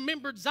when we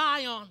remembered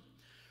Zion.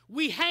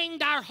 We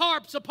hanged our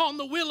harps upon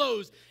the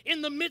willows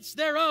in the midst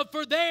thereof,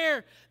 for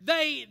there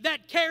they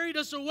that carried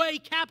us away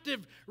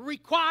captive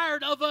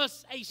required of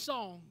us a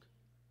song.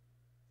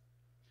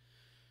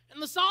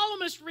 And the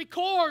psalmist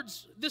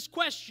records this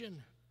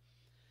question: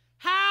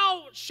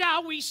 how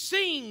shall we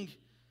sing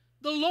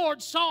the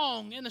Lord's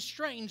song in a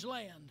strange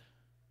land?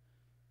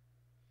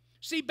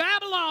 See,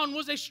 Babylon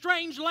was a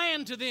strange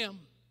land to them.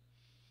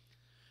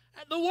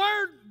 The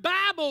word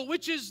Babel,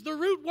 which is the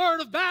root word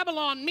of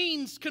Babylon,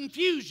 means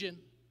confusion.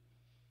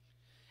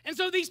 And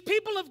so these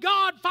people of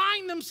God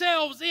find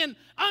themselves in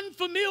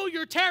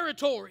unfamiliar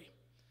territory.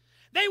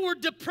 They were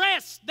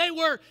depressed, they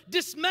were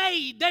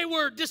dismayed, they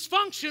were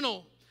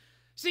dysfunctional.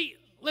 See,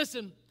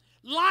 listen,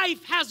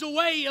 life has a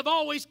way of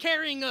always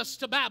carrying us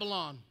to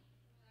Babylon.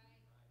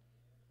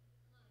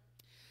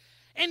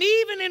 And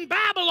even in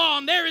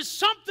Babylon, there is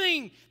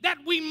something that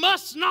we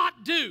must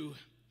not do.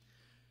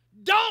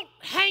 Don't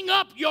hang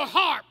up your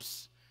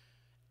harps,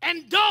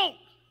 and don't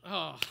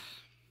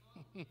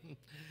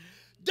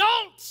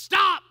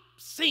stop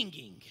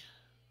singing.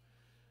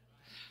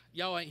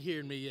 Y'all ain't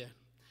hearing me yet.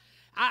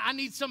 I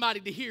need somebody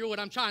to hear what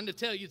I'm trying to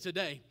tell you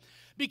today.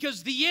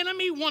 Because the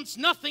enemy wants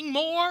nothing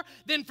more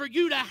than for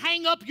you to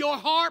hang up your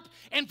harp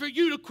and for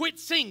you to quit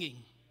singing.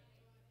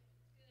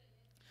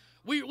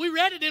 We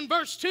read it in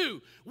verse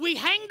 2. We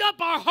hanged up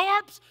our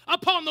harps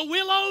upon the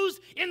willows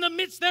in the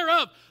midst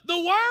thereof. The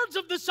words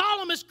of the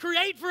psalmist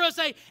create for us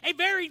a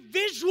very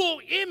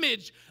visual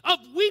image of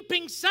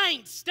weeping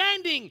saints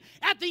standing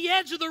at the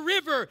edge of the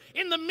river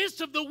in the midst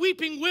of the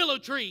weeping willow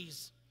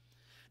trees.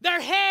 Their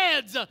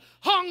heads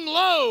hung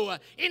low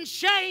in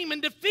shame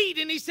and defeat.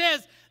 And he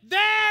says,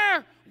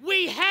 there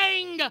we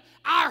hang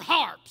our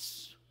harps.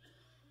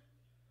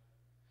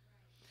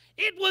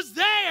 It was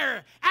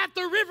there at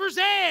the river's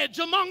edge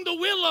among the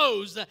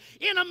willows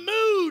in a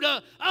mood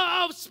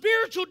of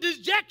spiritual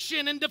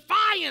dejection and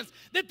defiance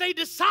that they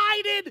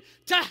decided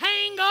to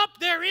hang up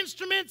their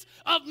instruments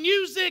of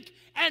music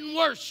and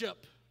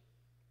worship.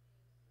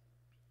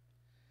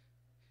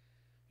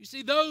 You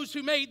see, those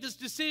who made this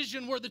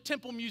decision were the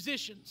temple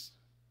musicians.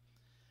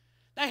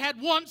 They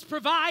had once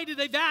provided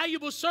a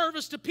valuable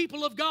service to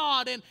people of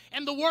God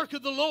and the work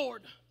of the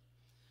Lord.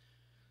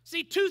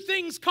 See, two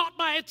things caught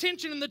my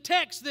attention in the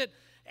text that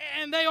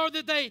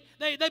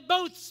they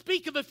both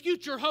speak of a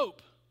future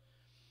hope.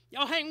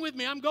 Y'all hang with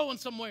me, I'm going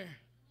somewhere.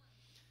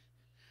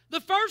 The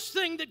first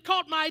thing that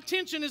caught my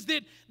attention is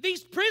that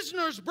these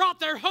prisoners brought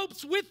their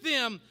hopes with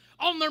them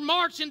on their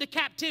march into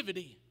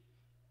captivity.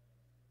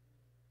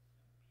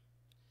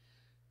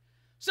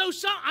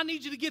 I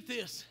need you to get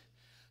this.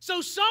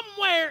 So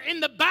somewhere in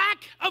the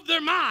back of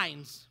their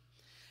minds,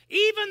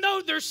 even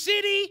though their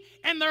city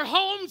and their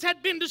homes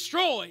had been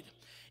destroyed,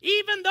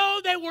 even though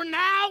they were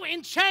now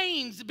in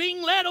chains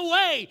being led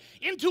away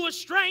into a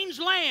strange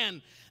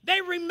land, they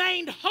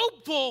remained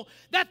hopeful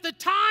that the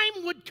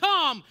time would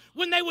come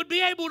when they would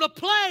be able to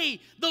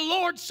play the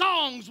Lord's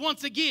songs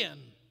once again.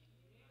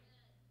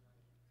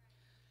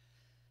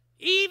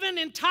 Even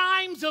in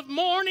times of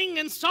mourning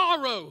and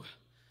sorrow,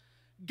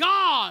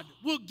 God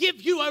will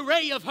give you a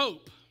ray of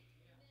hope.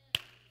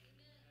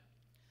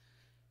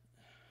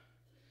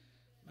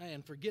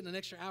 Man, for getting an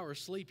extra hour of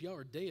sleep, y'all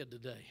are dead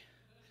today.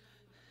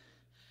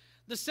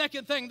 The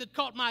second thing that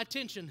caught my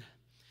attention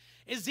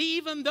is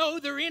even though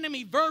their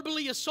enemy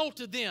verbally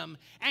assaulted them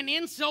and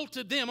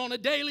insulted them on a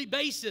daily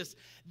basis,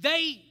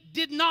 they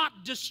did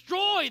not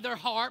destroy their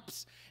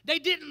harps. They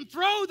didn't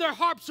throw their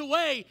harps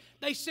away.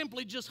 They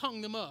simply just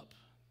hung them up.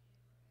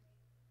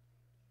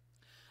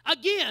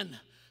 Again,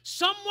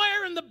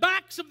 somewhere in the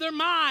backs of their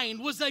mind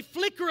was a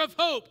flicker of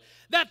hope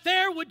that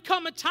there would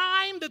come a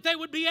time that they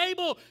would be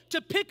able to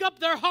pick up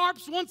their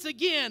harps once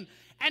again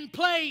and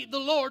play the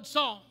Lord's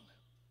song.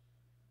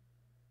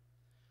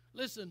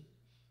 Listen,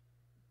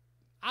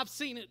 I've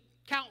seen it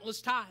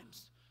countless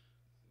times.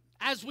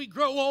 As we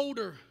grow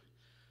older,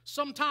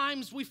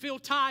 sometimes we feel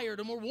tired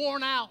and we're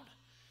worn out,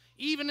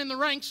 even in the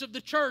ranks of the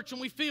church,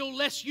 and we feel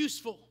less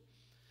useful.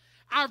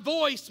 Our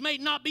voice may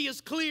not be as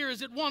clear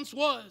as it once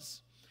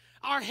was.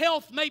 Our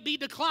health may be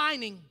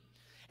declining.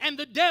 And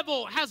the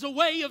devil has a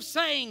way of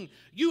saying,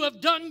 you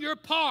have done your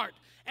part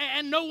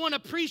and no one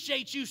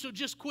appreciates you, so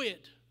just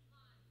quit.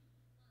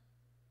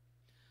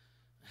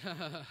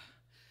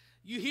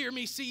 You hear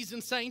me,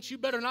 seasoned saints, you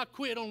better not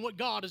quit on what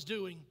God is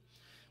doing.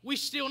 We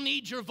still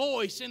need your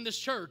voice in this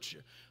church.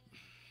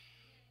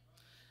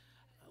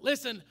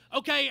 Listen,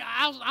 okay,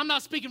 I'm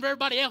not speaking for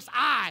everybody else.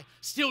 I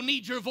still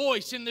need your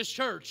voice in this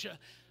church.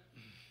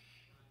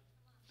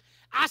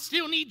 I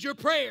still need your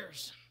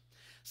prayers.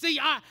 See,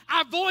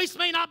 our voice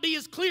may not be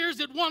as clear as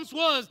it once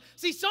was.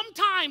 See,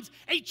 sometimes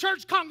a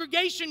church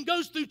congregation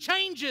goes through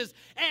changes,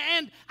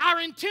 and our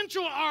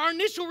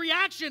initial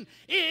reaction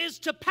is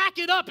to pack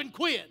it up and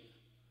quit.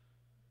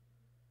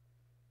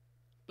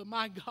 But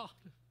my God,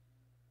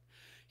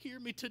 hear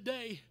me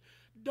today.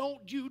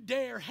 Don't you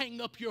dare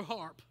hang up your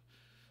harp.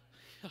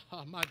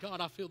 Oh, my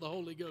God, I feel the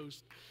Holy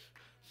Ghost.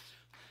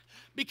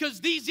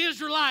 Because these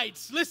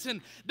Israelites,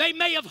 listen, they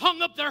may have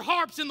hung up their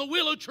harps in the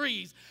willow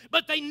trees,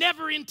 but they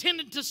never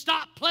intended to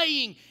stop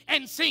playing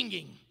and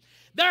singing.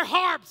 Their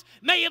harps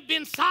may have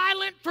been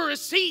silent for a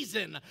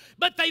season,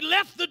 but they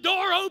left the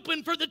door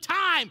open for the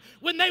time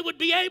when they would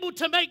be able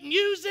to make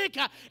music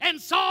and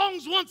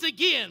songs once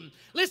again.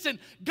 Listen,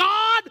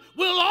 God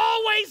will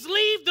always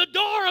leave the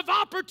door of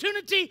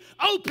opportunity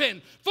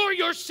open for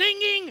your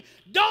singing.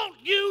 Don't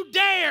you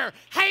dare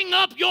hang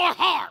up your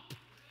harp.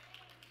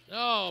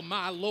 Oh,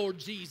 my Lord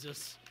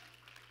Jesus.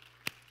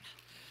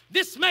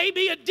 This may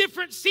be a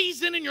different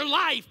season in your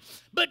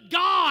life, but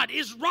God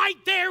is right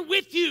there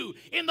with you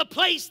in the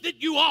place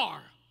that you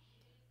are.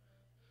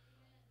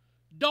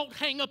 Don't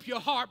hang up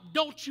your harp.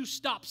 Don't you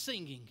stop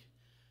singing.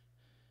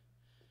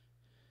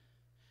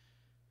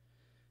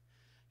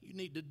 You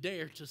need to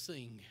dare to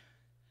sing.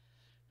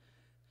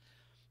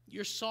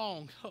 Your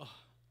song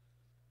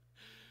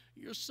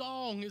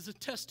is a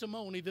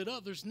testimony that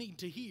others need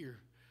to hear.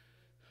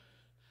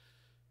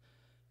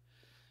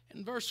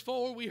 In verse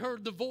 4, we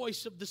heard the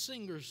voice of the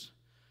singers.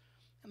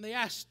 And they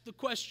asked the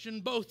question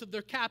both of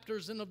their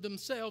captors and of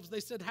themselves. They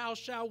said, how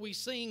shall we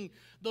sing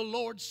the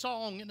Lord's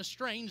song in a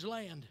strange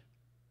land?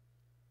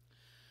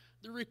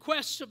 The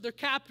request of their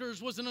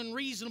captors was as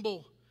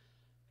unreasonable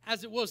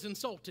as it was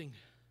insulting.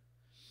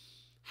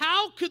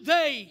 How could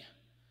they,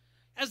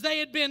 as they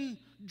had been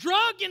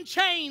drug in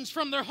chains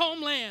from their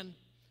homeland,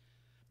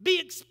 be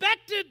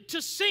expected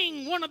to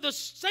sing one of the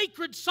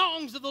sacred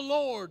songs of the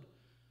Lord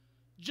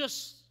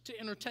just to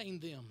entertain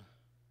them?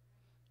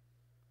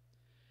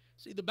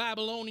 See, the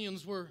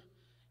Babylonians were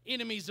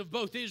enemies of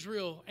both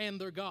Israel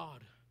and their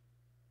God.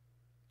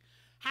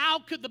 How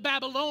could the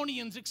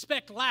Babylonians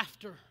expect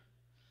laughter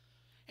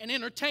and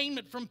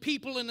entertainment from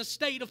people in a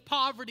state of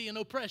poverty and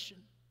oppression?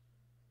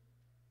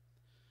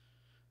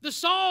 The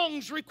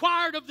songs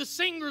required of the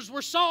singers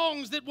were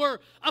songs that were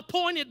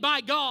appointed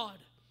by God.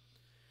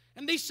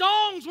 And these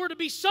songs were to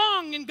be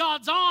sung in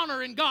God's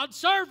honor and God's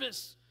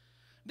service.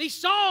 These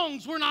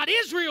songs were not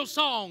Israel's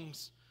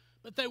songs,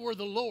 but they were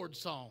the Lord's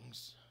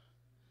songs.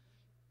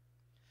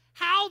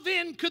 How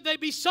then could they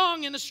be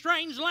sung in a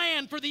strange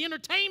land for the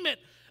entertainment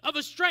of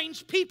a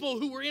strange people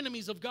who were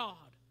enemies of God?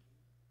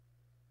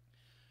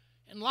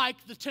 And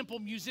like the temple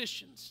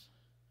musicians,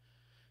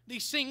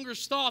 these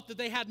singers thought that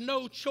they had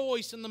no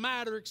choice in the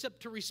matter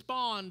except to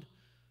respond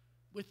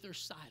with their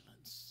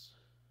silence.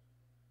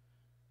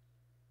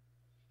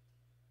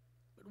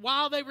 But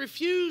while they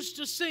refused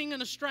to sing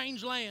in a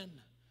strange land,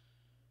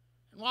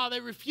 and while they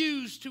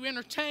refused to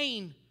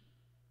entertain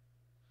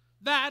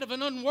that of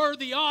an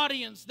unworthy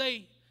audience,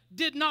 they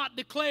did not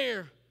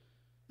declare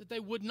that they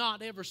would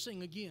not ever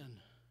sing again.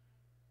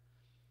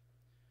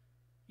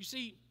 You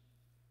see,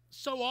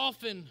 so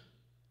often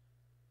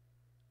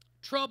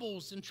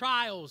troubles and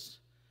trials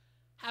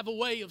have a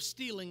way of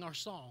stealing our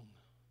song.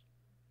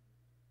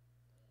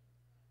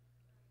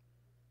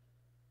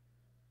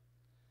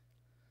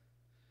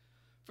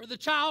 For the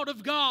child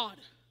of God,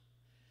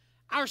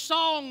 our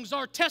songs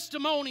are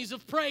testimonies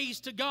of praise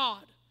to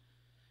God,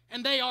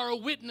 and they are a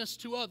witness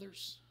to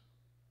others.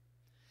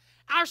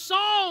 Our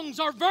songs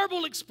are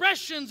verbal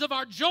expressions of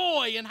our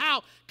joy and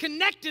how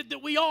connected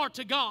that we are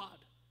to God.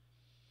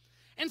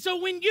 And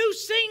so when you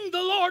sing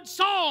the Lord's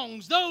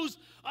songs, those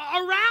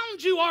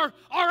around you are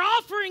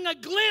offering a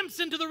glimpse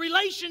into the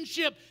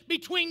relationship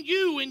between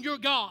you and your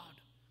God.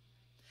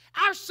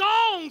 Our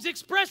songs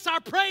express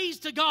our praise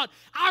to God,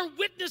 our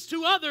witness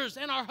to others,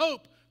 and our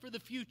hope for the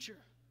future.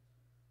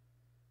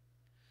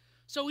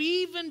 So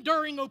even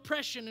during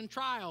oppression and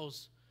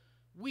trials,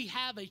 we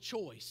have a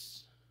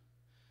choice.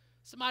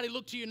 Somebody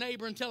look to your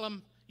neighbor and tell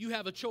them you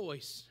have a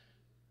choice.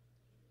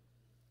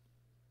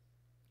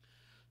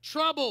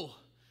 Trouble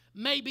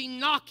may be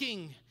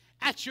knocking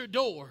at your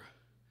door,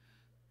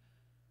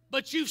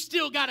 but you've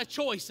still got a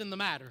choice in the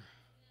matter.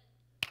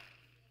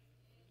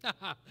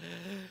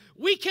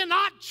 We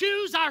cannot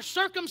choose our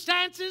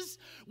circumstances.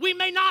 We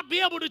may not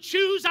be able to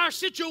choose our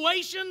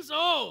situations,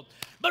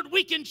 but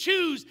we can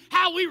choose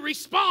how we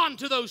respond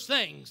to those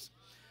things.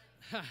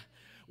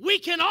 We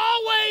can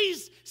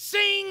always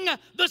sing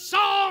the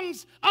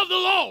songs of the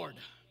Lord.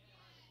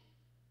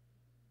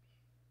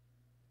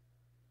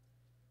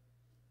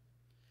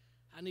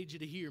 I need you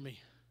to hear me.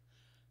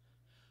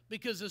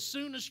 Because as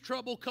soon as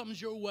trouble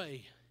comes your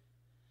way,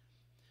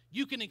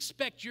 you can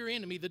expect your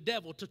enemy, the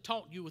devil, to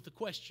taunt you with the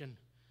question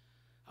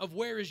of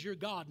where is your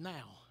God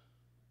now?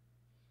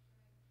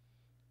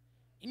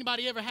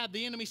 Anybody ever had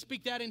the enemy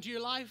speak that into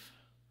your life?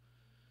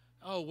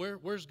 Oh,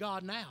 where's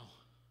God now?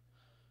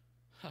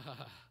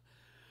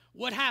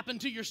 What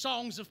happened to your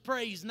songs of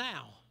praise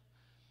now?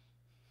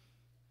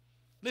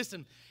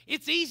 Listen,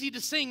 it's easy to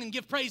sing and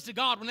give praise to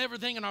God when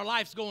everything in our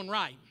life's going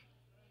right.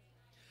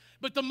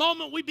 But the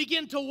moment we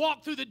begin to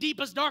walk through the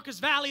deepest, darkest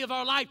valley of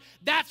our life,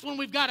 that's when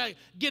we've got to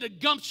get a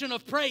gumption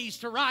of praise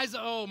to rise.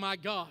 Oh, my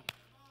God.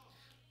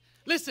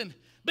 Listen,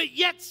 but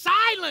yet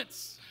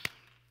silence.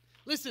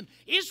 Listen,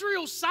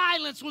 Israel's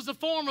silence was a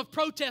form of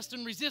protest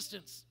and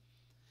resistance.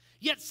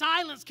 Yet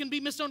silence can be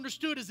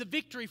misunderstood as a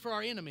victory for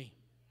our enemy.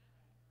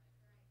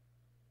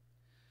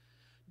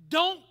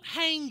 Don't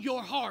hang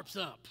your harps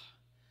up.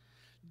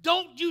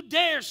 Don't you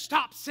dare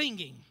stop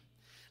singing.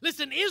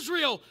 Listen,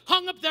 Israel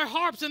hung up their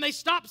harps and they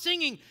stopped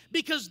singing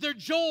because their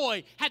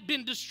joy had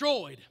been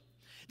destroyed.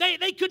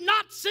 They could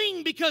not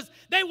sing because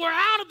they were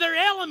out of their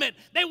element.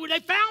 They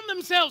found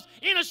themselves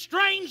in a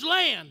strange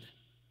land.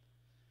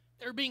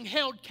 They were being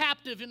held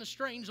captive in a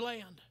strange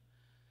land.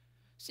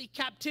 See,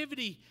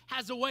 captivity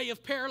has a way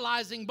of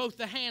paralyzing both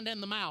the hand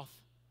and the mouth.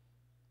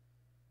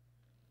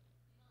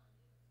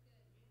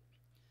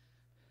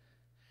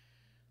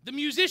 The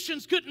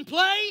musicians couldn't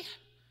play,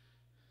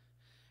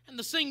 and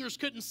the singers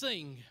couldn't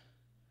sing.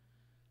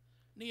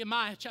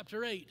 Nehemiah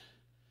chapter 8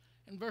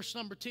 and verse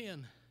number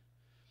 10.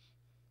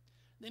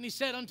 Then he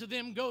said unto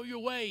them, Go your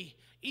way,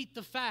 eat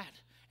the fat,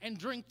 and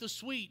drink the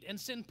sweet, and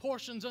send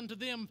portions unto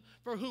them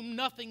for whom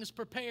nothing is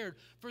prepared.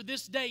 For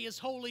this day is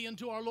holy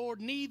unto our Lord.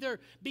 Neither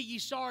be ye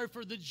sorry,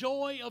 for the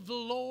joy of the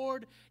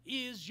Lord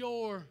is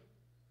your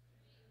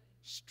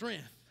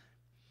strength.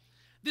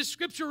 This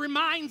scripture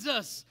reminds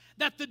us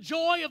that the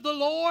joy of the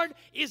Lord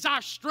is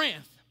our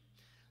strength.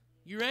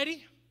 You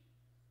ready?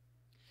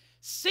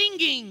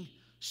 Singing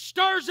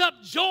stirs up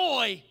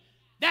joy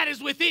that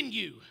is within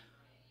you.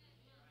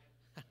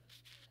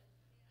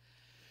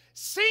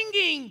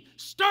 Singing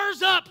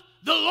stirs up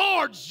the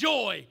Lord's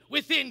joy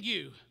within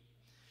you.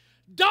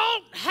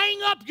 Don't hang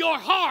up your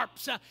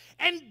harps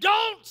and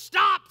don't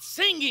stop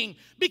singing,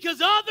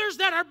 because others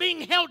that are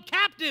being held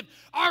captive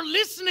are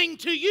listening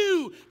to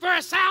you for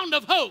a sound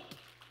of hope.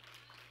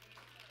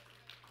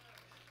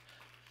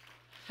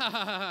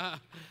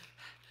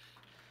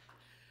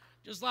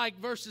 Just like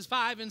verses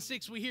 5 and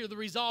 6, we hear the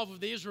resolve of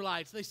the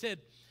Israelites. They said,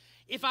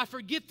 If I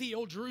forget thee,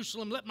 O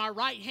Jerusalem, let my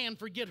right hand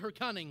forget her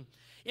cunning.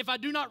 If I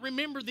do not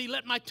remember thee,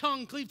 let my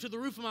tongue cleave to the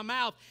roof of my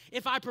mouth.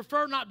 If I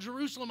prefer not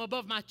Jerusalem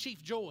above my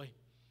chief joy.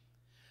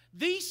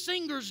 These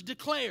singers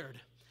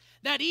declared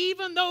that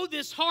even though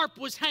this harp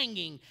was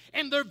hanging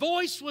and their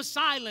voice was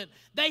silent,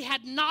 they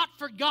had not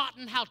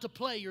forgotten how to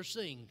play or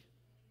sing.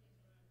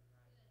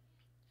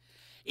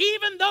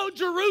 Even though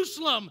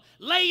Jerusalem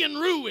lay in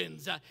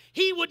ruins,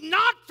 he would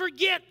not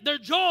forget their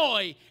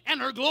joy and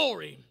her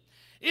glory.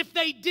 If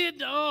they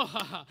did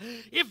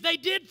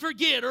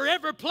forget or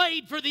ever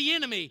played for the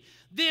enemy,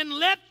 then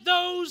let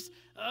those,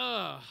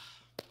 y'all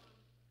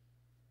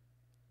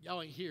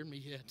ain't hearing me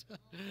yet.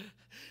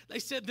 They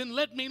said, then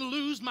let me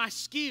lose my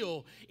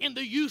skill in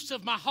the use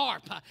of my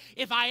harp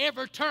if I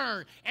ever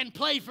turn and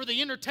play for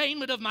the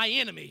entertainment of my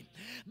enemy.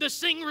 The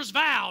singers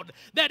vowed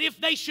that if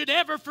they should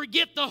ever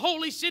forget the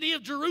holy city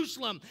of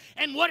Jerusalem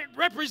and what it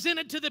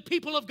represented to the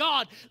people of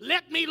God,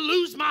 let me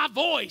lose my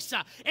voice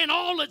and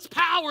all its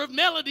power of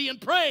melody and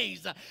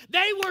praise.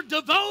 They were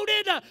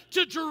devoted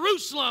to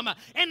Jerusalem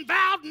and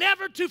vowed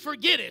never to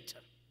forget it.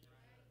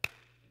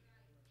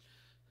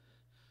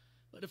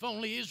 But if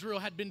only Israel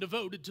had been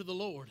devoted to the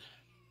Lord.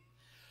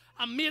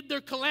 Amid their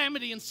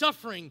calamity and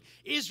suffering,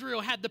 Israel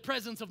had the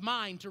presence of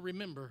mind to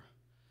remember.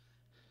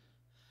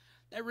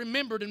 They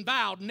remembered and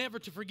vowed never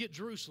to forget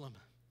Jerusalem.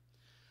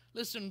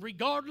 Listen,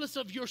 regardless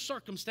of your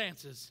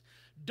circumstances,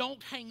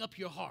 don't hang up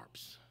your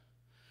harps.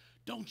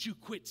 Don't you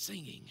quit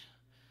singing.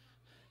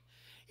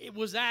 It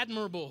was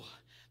admirable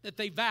that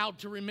they vowed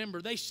to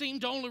remember. They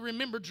seemed to only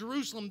remember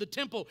Jerusalem, the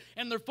temple,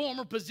 and their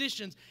former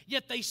positions,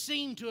 yet they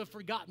seemed to have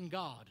forgotten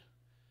God.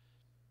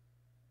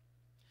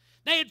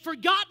 They had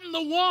forgotten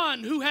the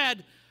one who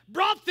had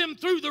brought them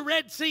through the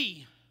Red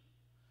Sea.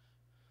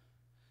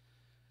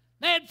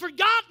 They had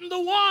forgotten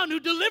the one who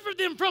delivered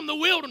them from the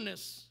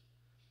wilderness.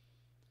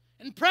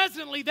 And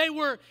presently they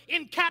were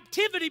in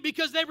captivity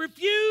because they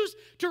refused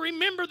to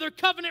remember their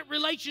covenant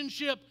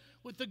relationship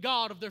with the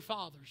God of their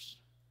fathers.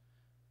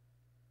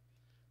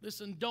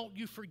 Listen, don't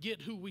you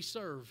forget who we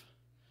serve.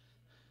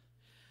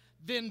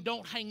 Then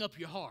don't hang up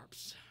your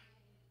harps.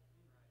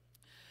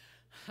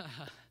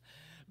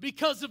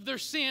 Because of their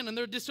sin and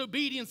their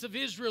disobedience of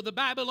Israel, the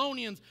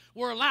Babylonians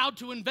were allowed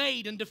to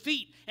invade and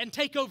defeat and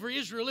take over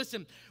Israel.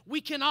 Listen,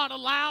 we cannot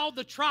allow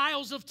the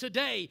trials of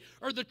today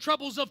or the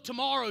troubles of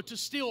tomorrow to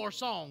steal our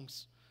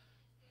songs.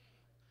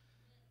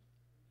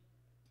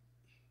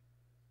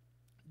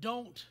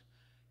 Don't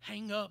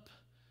hang up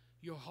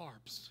your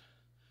harps,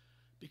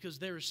 because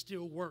there is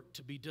still work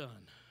to be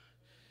done.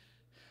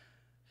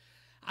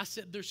 I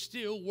said there's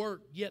still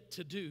work yet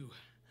to do.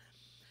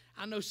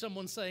 I know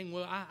someone saying,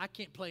 well, I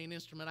can't play an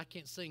instrument, I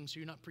can't sing, so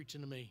you're not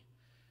preaching to me.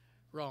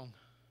 Wrong.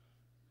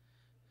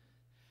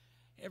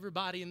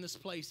 Everybody in this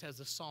place has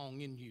a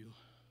song in you.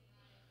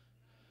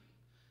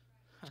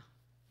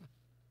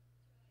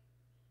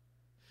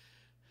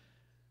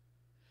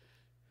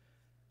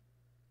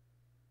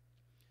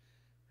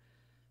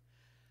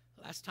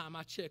 Last time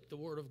I checked, the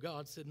Word of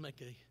God said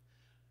make a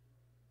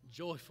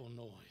joyful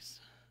noise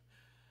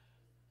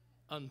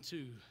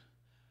unto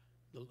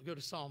the, go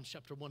to Psalms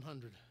chapter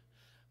 100,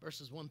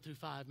 verses 1 through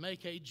 5.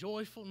 Make a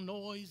joyful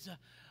noise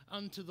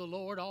unto the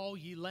Lord, all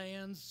ye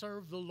lands.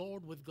 Serve the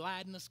Lord with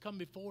gladness. Come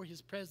before his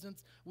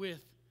presence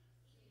with,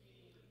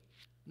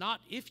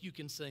 not if you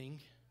can sing.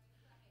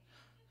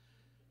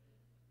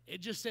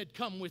 It just said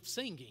come with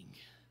singing.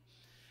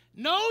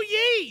 Know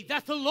ye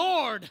that the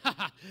Lord,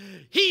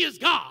 he is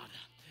God.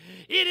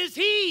 It is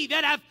he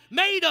that hath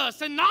made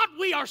us, and not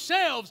we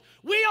ourselves.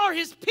 We are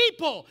his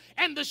people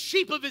and the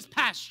sheep of his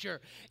pasture.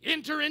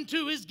 Enter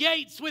into his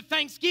gates with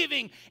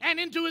thanksgiving and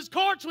into his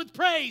courts with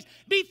praise.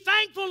 Be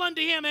thankful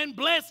unto him and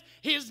bless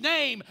his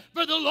name.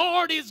 For the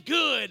Lord is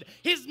good.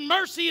 His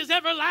mercy is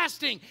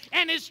everlasting,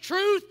 and his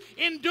truth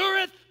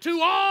endureth to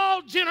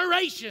all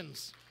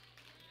generations.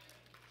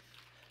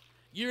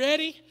 You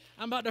ready?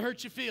 I'm about to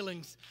hurt your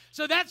feelings.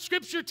 So that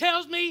scripture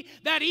tells me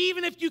that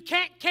even if you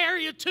can't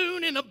carry a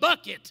tune in a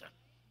bucket,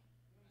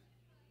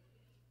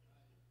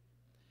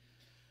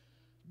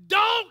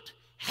 don't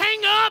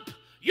hang up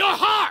your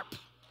harp.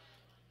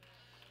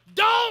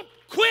 Don't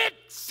quit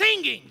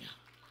singing.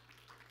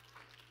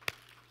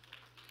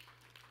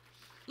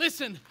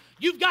 Listen,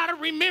 you've got to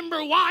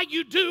remember why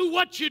you do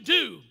what you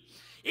do.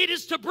 It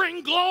is to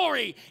bring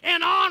glory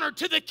and honor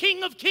to the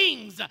King of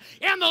Kings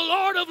and the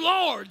Lord of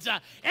Lords.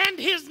 And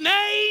his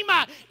name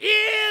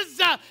is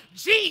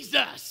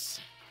Jesus.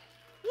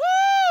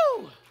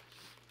 Woo!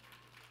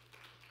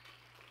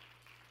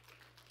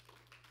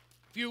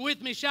 If you're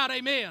with me, shout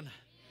amen.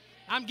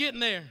 I'm getting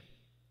there.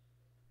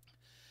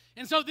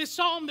 And so this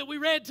psalm that we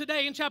read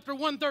today in chapter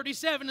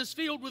 137 is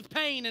filled with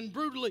pain and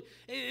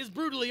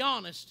brutally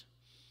honest.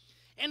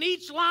 And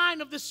each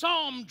line of the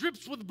psalm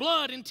drips with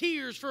blood and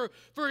tears for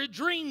a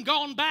dream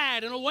gone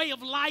bad and a way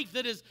of life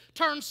that has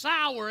turned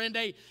sour and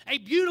a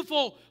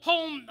beautiful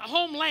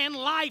homeland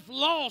life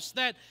lost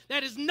that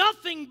is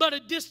nothing but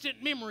a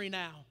distant memory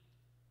now.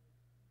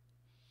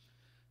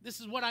 This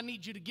is what I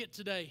need you to get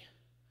today.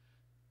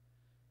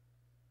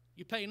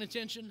 You paying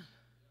attention?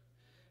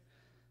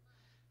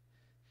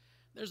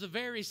 There's a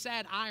very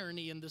sad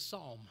irony in this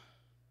psalm.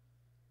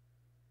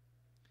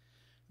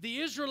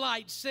 The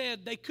Israelites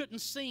said they couldn't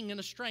sing in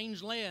a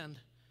strange land,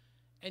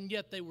 and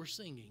yet they were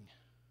singing.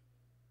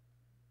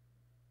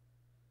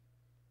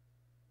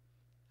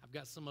 I've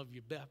got some of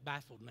you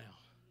baffled now.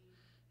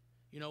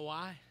 You know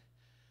why?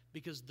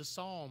 Because the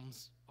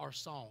Psalms are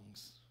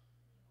songs.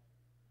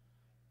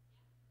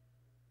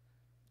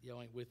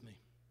 Y'all ain't with me.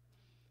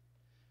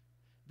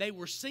 They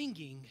were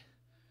singing,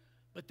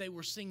 but they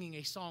were singing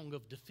a song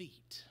of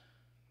defeat.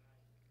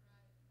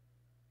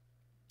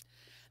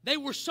 They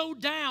were so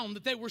down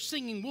that they were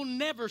singing, we'll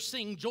never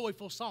sing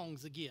joyful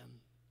songs again.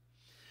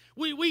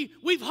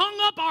 We've hung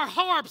up our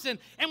harps and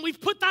we've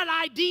put that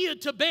idea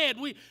to bed.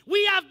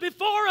 We have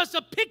before us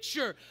a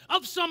picture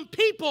of some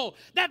people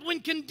that when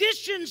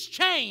conditions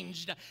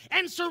changed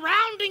and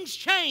surroundings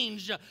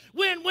changed,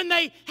 when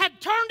they had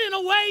turned in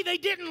a way they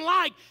didn't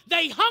like,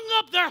 they hung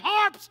up their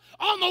harps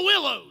on the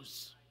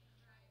willows.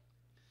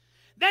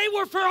 They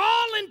were, for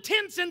all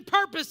intents and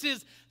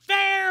purposes,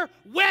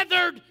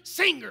 fair-weathered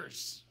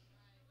singers.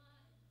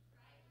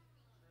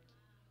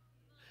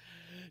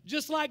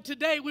 Just like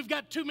today, we've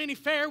got too many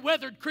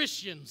fair-weathered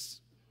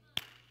Christians.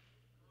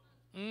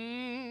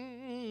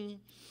 If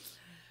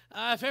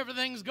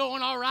everything's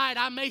going all right,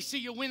 I may see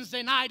you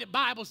Wednesday night at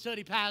Bible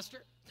study,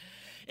 Pastor.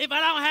 If I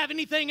don't have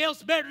anything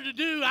else better to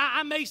do,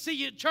 I may see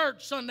you at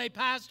church Sunday,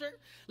 Pastor.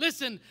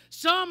 Listen,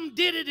 some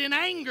did it in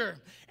anger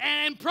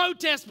and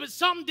protest, but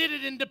some did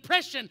it in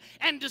depression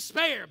and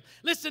despair.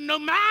 Listen, no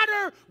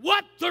matter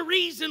what the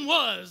reason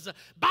was,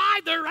 by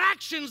their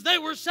actions they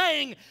were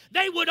saying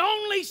they would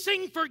only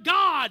sing for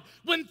God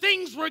when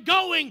things were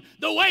going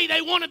the way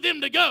they wanted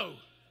them to go.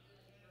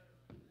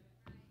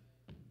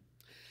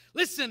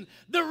 Listen,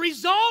 the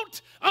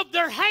result of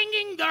their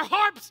hanging their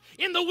harps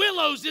in the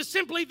willows is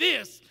simply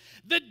this.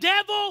 The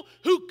devil,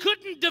 who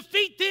couldn't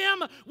defeat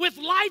them with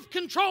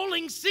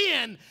life-controlling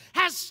sin,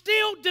 has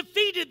still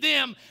defeated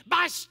them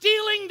by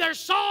stealing their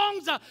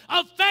songs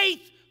of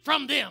faith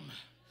from them.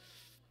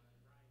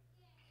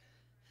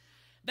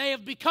 They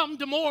have become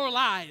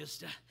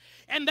demoralized,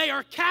 and they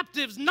are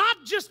captives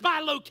not just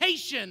by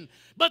location,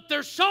 but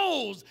their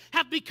souls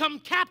have become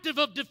captive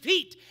of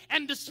defeat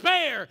and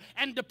despair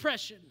and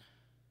depression.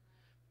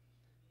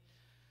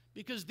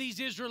 Because these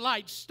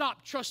Israelites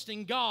stopped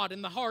trusting God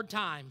in the hard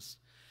times.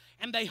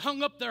 And they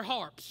hung up their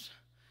harps.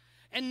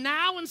 And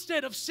now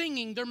instead of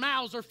singing, their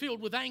mouths are filled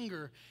with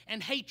anger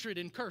and hatred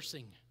and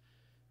cursing.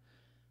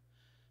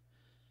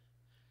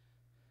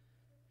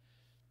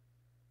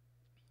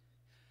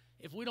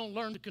 If we don't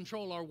learn to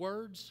control our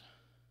words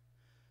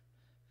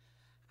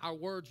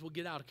will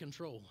get out of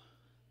control.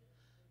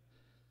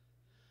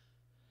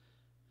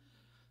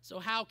 So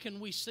how can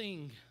we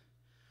sing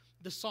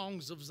the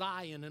songs of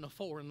Zion in a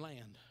foreign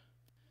land?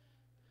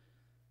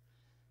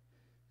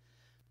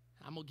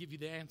 I'm going to give you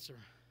the answer.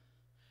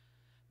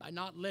 By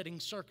not letting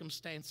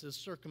circumstances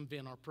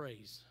circumvent our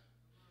praise.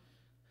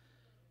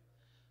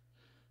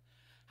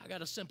 I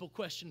got a simple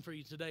question for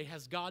you today.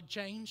 Has God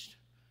changed?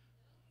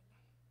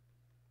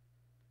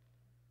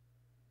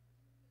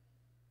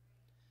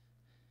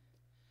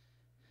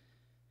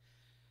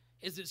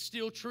 Is it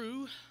still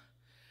true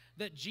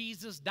that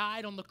Jesus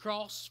died on the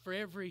cross for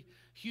every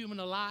human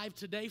alive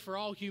today, for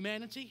all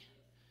humanity?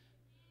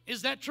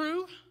 Is that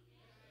true?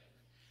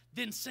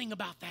 Then sing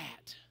about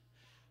that.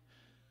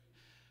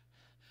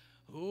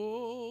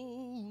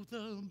 Oh,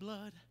 the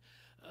blood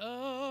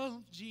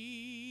of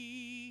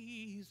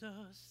Jesus.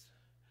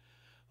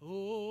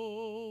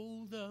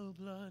 Oh, the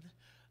blood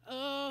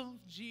of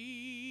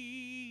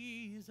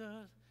Jesus.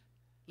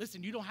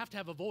 Listen, you don't have to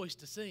have a voice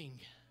to sing.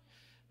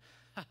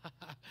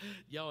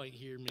 Y'all ain't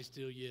hearing me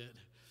still yet.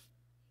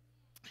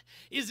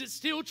 Is it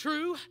still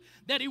true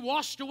that He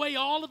washed away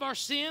all of our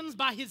sins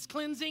by His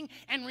cleansing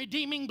and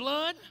redeeming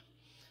blood?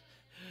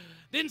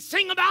 Then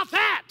sing about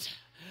that.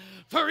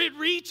 For it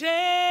reaches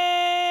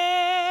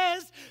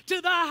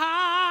to the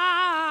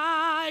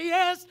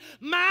highest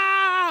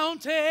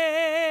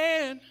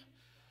mountain.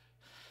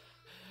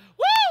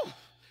 Woo!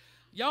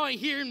 Y'all ain't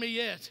hearing me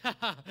yet.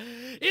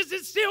 Is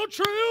it still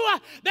true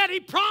that He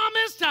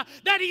promised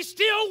that He's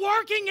still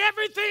working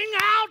everything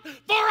out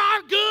for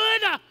our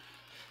good?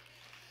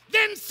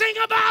 Then sing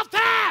about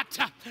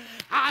that.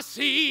 I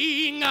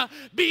sing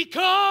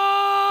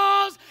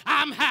because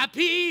I'm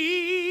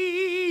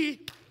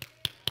happy.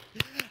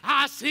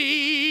 I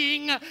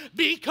sing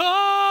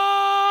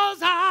because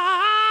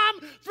I'm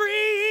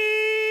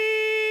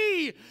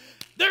free.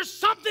 There's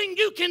something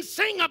you can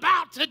sing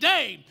about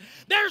today.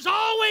 There's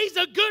always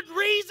a good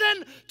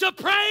reason to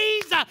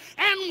praise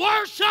and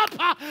worship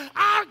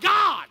our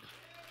God.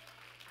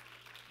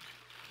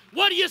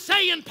 What are you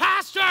saying,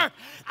 Pastor?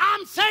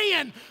 I'm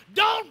saying,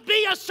 don't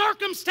be a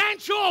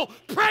circumstantial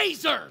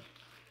praiser.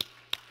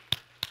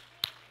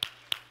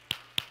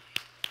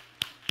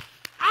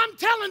 I'm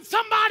telling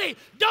somebody,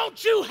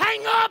 don't you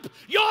hang up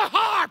your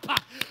harp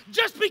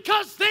just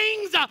because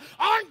things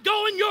aren't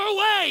going your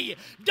way.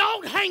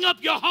 Don't hang up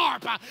your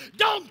harp.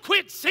 Don't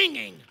quit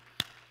singing.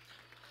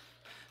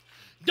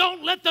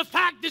 Don't let the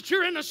fact that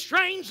you're in a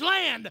strange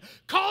land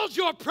cause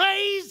your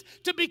praise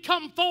to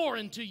become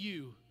foreign to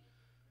you.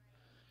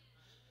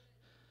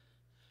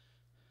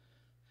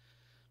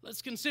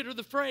 Let's consider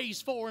the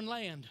phrase foreign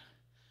land.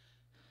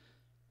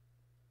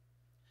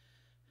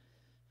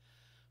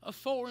 A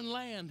foreign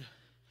land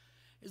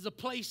is a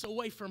place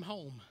away from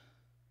home,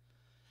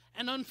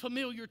 an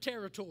unfamiliar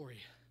territory,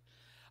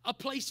 a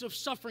place of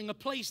suffering, a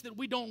place that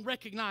we don't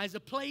recognize, a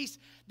place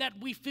that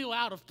we feel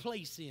out of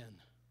place in.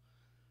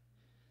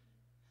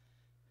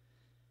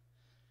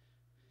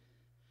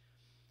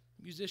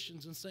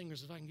 Musicians and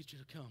singers, if I can get you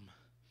to come.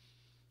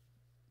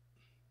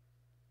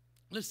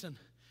 Listen,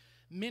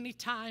 many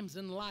times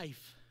in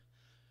life,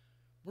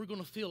 we're going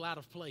to feel out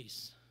of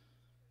place.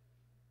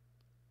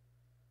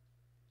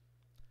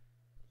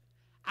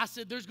 I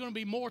said there's going to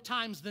be more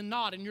times than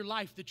not in your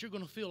life that you're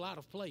going to feel out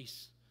of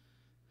place.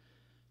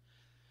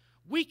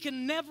 We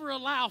can never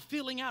allow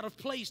feeling out of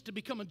place to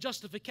become a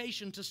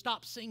justification to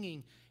stop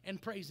singing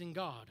and praising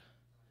God.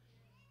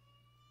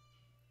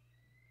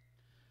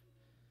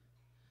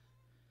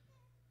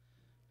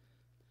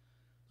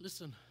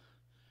 Listen,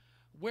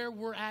 where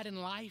we're at in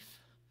life,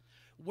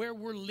 where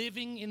we're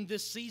living in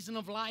this season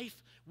of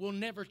life, will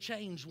never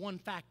change one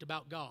fact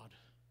about God.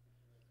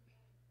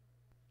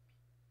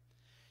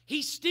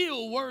 He's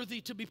still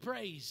worthy to be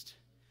praised,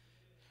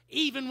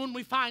 even when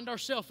we find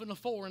ourselves in a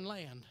foreign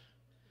land.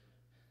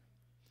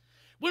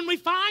 When we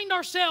find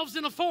ourselves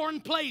in a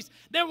foreign place,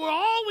 there will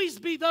always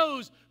be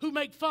those who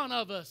make fun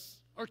of us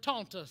or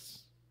taunt us.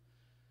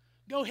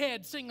 Go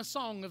ahead, sing a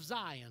song of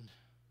Zion.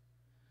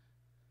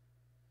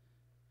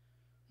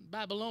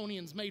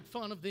 Babylonians made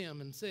fun of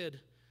them and said,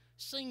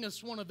 sing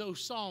us one of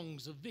those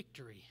songs of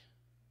victory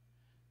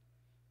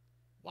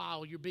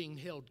while you're being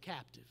held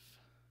captive.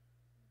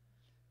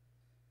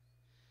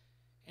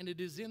 And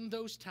it is in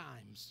those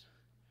times,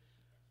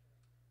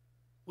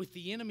 with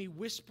the enemy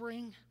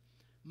whispering,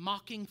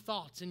 mocking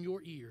thoughts in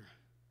your ear,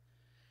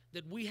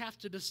 that we have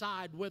to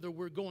decide whether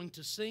we're going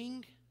to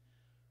sing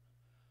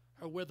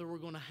or whether we're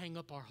going to hang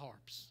up our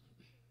harps.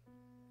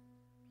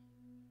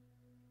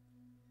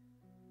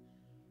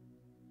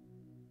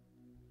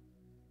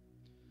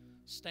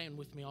 Stand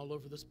with me all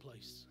over this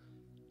place.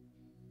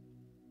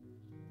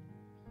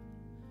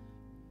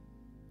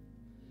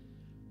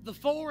 The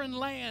foreign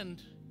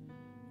land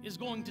is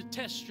going to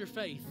test your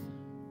faith.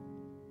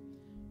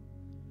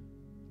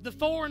 The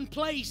foreign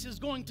place is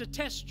going to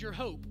test your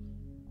hope.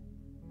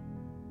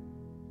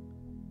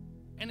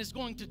 And it's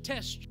going to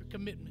test your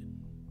commitment.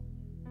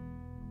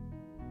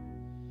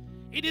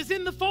 It is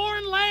in the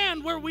foreign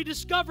land where we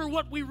discover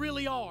what we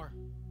really are.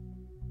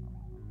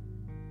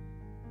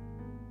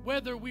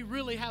 Whether we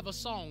really have a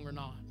song or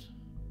not.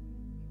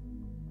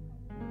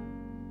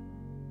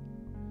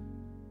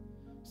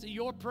 See,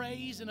 your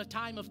praise in a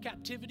time of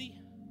captivity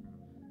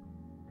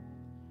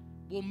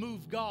will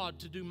move God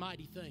to do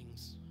mighty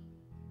things.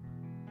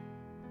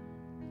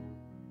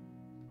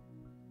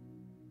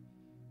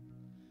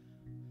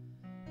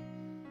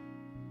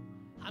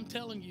 I'm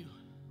telling you,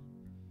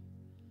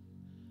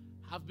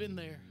 I've been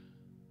there.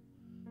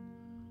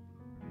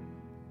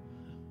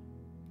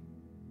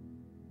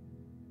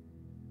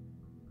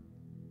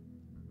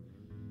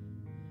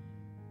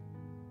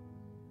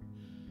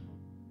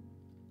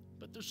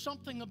 But there's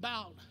something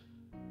about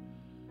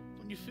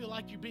when you feel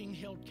like you're being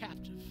held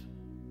captive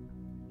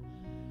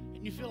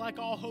and you feel like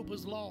all hope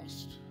is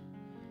lost.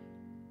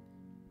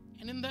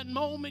 And in that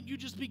moment, you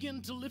just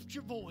begin to lift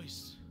your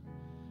voice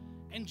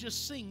and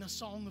just sing a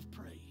song of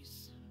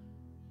praise.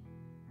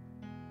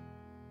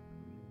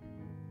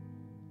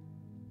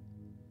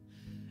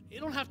 It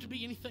don't have to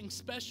be anything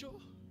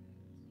special.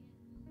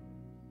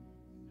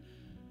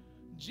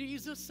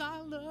 Jesus, I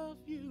love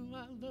you,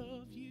 I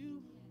love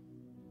you.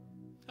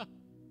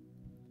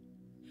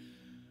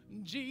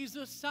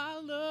 Jesus, I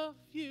love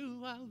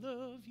you, I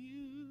love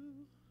you.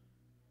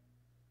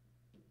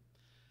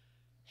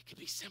 It could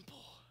be simple.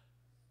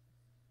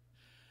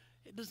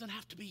 It doesn't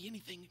have to be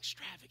anything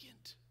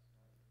extravagant.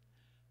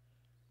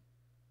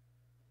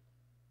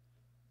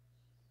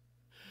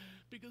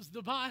 Because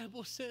the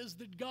Bible says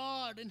that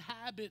God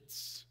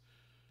inhabits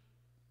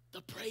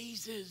the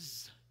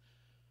praises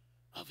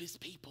of His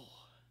people.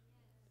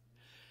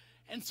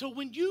 And so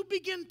when you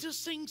begin to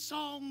sing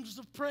songs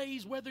of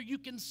praise, whether you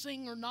can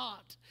sing or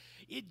not,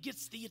 it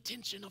gets the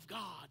attention of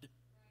God.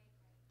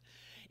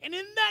 And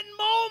in that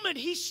moment,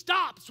 He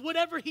stops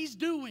whatever He's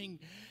doing.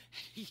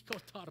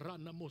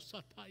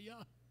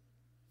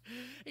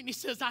 And He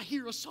says, I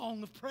hear a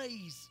song of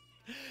praise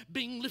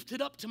being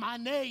lifted up to my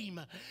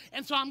name.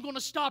 And so I'm going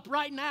to stop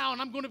right now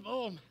and I'm going to,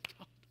 oh my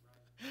God.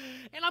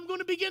 And I'm going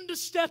to begin to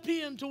step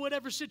into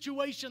whatever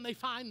situation they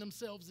find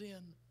themselves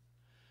in.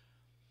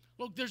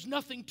 Look, there's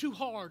nothing too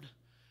hard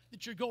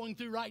that you're going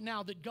through right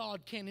now that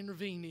God can't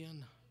intervene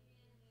in.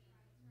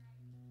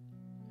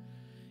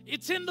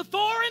 It's in the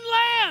foreign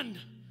land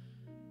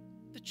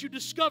that you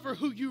discover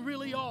who you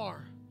really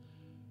are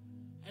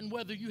and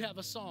whether you have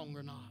a song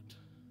or not.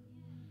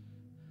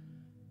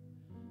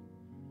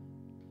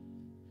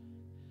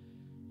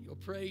 Your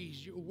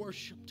praise, your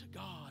worship to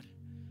God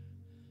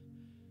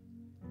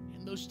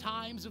in those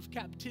times of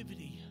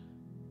captivity,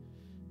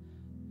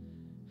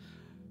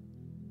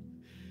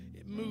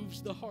 it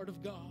moves the heart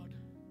of God.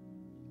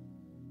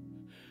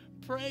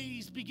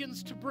 Praise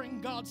begins to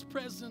bring God's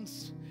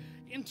presence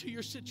into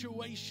your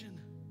situation.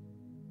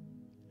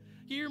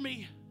 Hear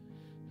me.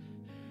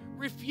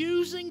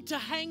 Refusing to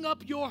hang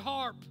up your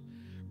harp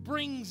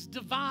brings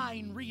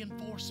divine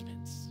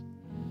reinforcements.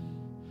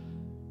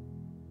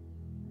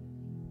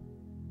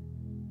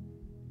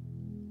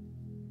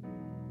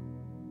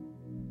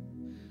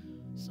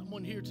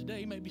 Someone here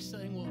today may be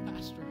saying, well,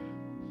 Pastor,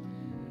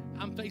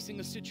 I'm facing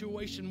a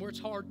situation where it's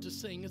hard to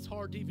sing. It's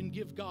hard to even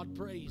give God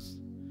praise.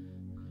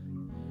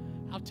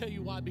 I'll tell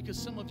you why. Because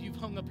some of you have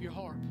hung up your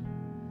harp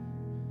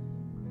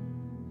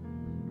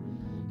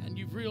and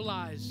you've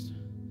realized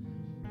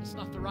it's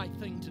not the right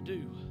thing to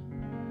do.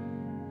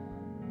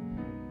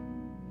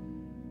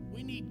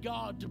 We need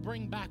God to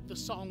bring back the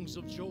songs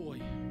of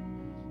joy,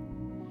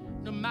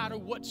 no matter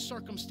what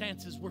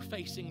circumstances we're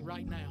facing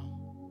right now.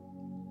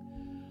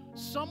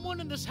 Someone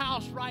in this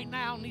house right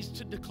now needs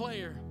to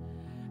declare,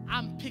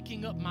 I'm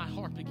picking up my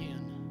harp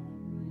again.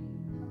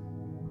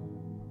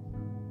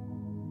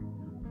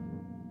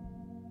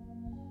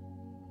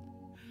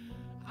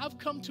 I've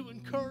come to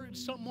encourage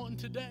someone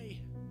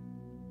today.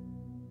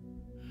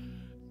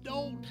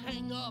 Don't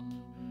hang up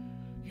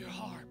your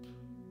harp.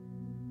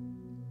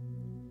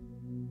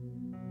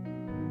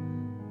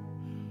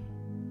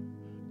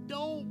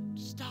 Don't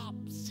stop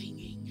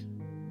singing.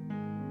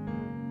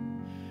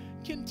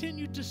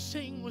 Continue to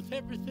sing with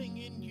everything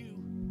in you.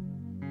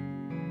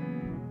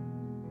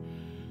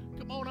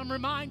 Come on, I'm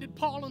reminded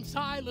Paul and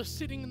Silas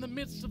sitting in the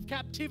midst of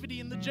captivity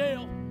in the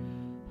jail.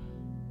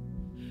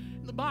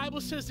 And the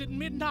Bible says at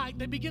midnight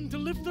they begin to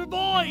lift their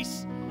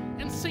voice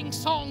and sing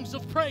songs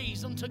of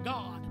praise unto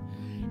God.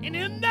 And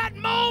in that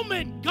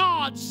moment,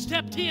 God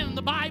stepped in.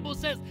 The Bible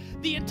says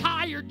the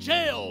entire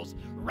jails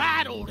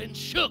rattled and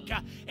shook,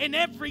 and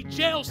every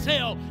jail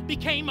cell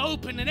became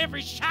open, and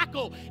every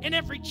shackle and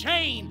every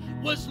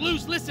chain was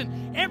loose.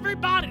 Listen,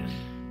 everybody,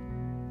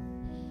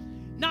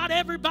 not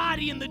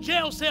everybody in the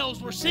jail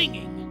cells were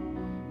singing.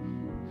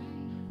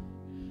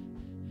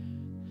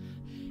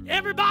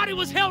 Everybody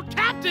was held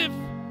captive,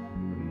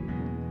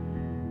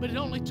 but it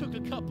only took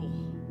a couple.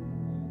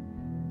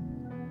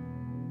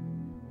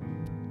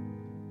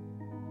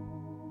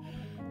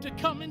 To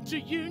come into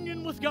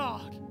union with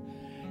God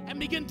and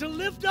begin to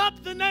lift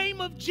up the name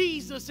of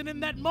Jesus. And in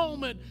that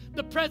moment,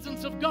 the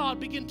presence of God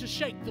began to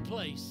shake the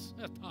place.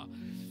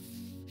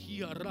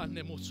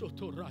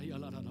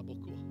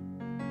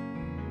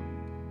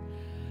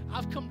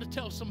 I've come to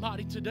tell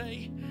somebody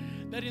today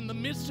that in the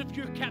midst of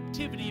your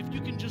captivity, if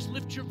you can just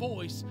lift your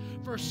voice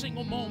for a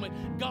single moment,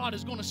 God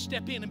is going to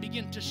step in and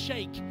begin to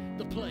shake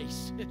the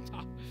place.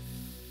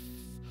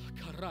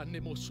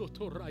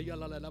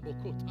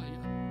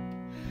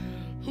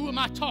 Who am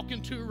I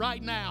talking to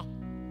right now?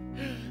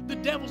 The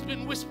devil's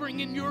been whispering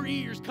in your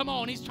ears. Come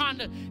on, he's trying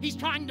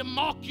to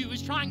mock you.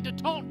 He's trying to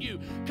taunt you.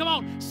 Come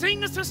on,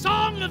 sing us a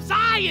song of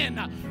Zion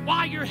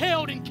while you're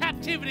held in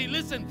captivity.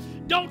 Listen,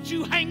 don't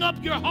you hang up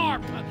your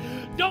harp.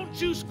 Don't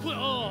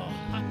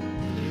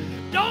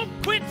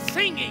quit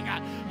singing.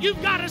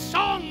 You've got a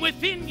song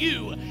within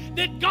you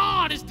that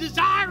God is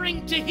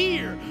desiring to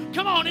hear.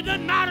 Come on, it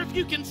doesn't matter if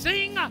you can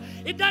sing.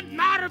 It doesn't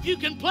matter if you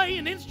can play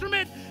an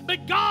instrument,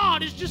 but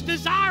God is just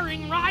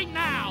desiring right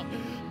now.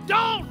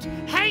 Don't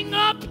hang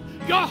up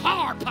your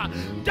harp.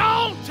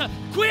 Don't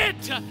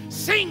quit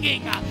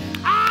singing.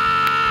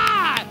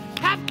 I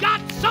have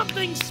got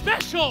something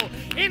special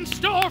in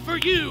store for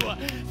you,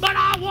 but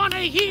I want to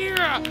hear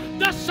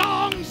the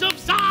songs of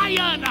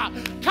Zion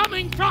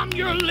coming from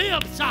your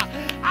lips.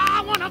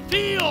 I want to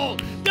feel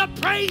the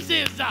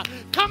praises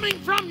coming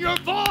from your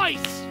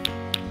voice.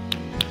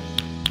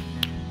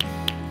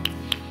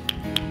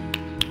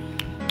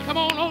 Come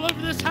on, all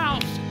over this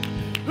house.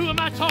 Who am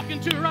I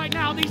talking to right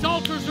now? These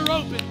altars are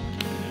open.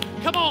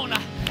 Come on.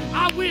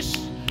 I wish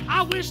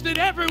that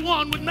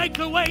everyone would make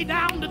their way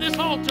down to this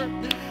altar.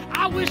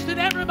 I wish that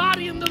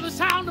everybody under the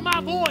sound of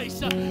my voice,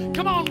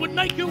 come on, would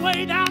make your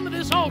way down to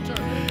this altar.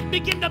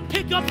 Begin to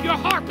pick up your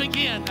harp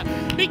again.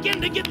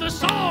 Begin to get the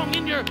song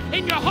in your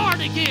heart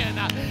again.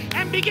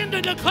 And begin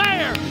to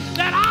declare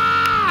that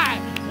I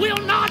will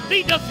not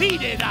be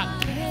defeated.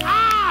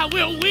 I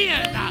will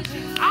win.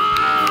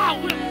 I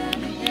will.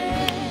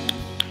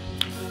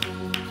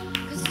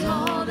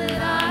 All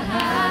that I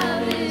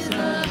have is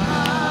a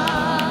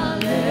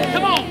hallelujah.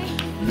 Come on.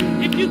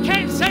 If you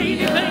can't say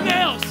anything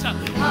else,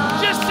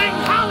 just sing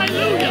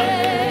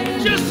hallelujah.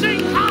 Just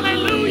sing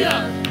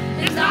hallelujah.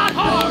 It's not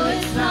hard.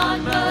 It's not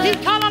much.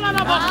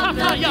 I'm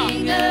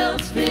nothing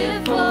else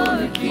fit for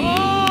a king.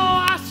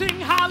 Oh, I sing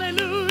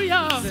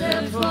hallelujah.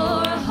 Except for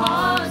a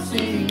heart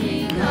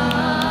singing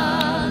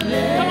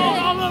hallelujah. Come on,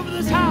 all over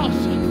this house.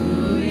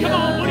 Come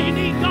on, what do you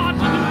need God to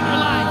do in your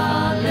life?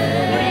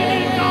 What do you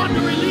need God to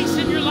release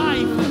in your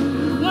life?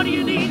 What do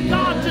you need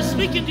God to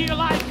speak into your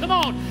life? Come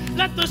on,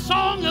 let the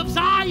song of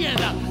Zion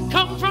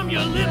come from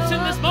your lips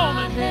in this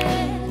moment.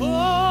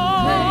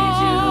 Oh,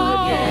 praise you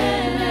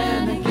again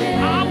and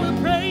again. I will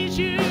praise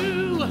you.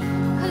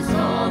 'Cause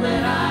all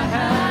that I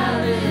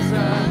have is a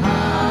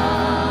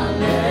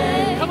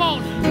hallelujah. Come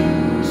on,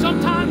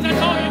 sometimes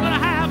that's all you're going to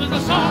have is a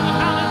song of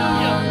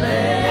hallelujah.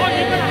 All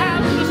you're going to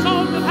have is a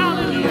song of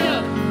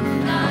hallelujah.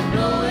 I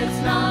know it's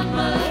not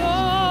much.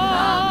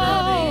 I'm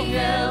nothing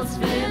else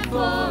fit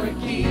for a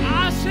king.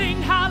 I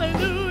sing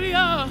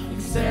hallelujah.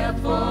 Except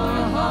for a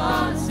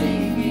heart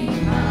singing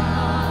hallelujah.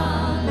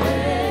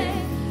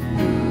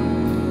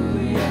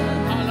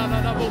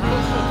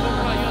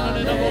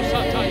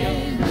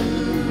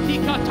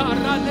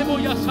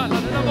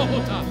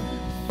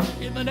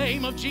 In the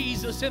name of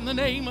Jesus, in the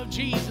name of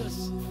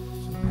Jesus.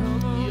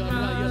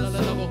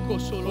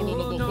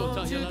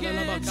 Don't you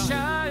get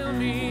shy of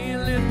me,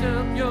 lift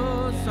up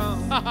your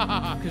song.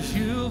 'Cause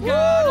you've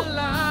got a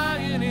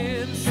lion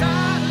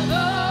inside of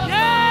us.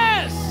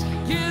 Yes!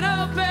 Get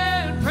up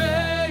and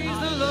praise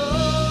the Lord.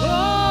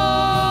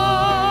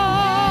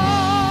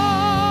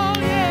 Oh,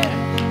 yeah!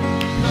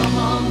 Come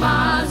on,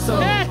 my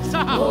soul. Yes!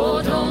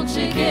 Oh, don't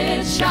you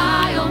get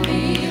shy on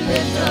me.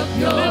 Lift up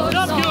your Lift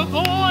up song. your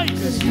voice.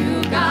 'Cause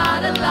you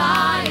got a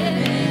lion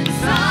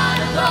inside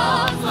of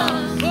those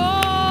lungs. Oh,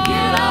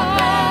 Get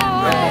up and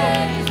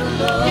praise the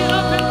Lord. get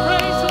up and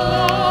praise the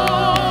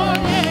Lord.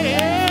 Yeah,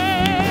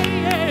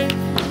 yeah.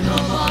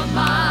 Come on,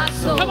 my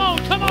soul. Come on,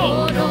 come Oh,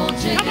 on. don't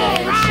you Come on,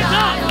 get rise shy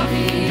up. on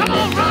me. Come on,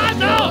 Lift rise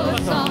your up.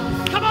 song.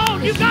 Come on,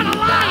 you've got a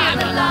lion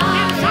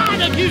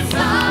inside of you.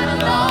 Inside of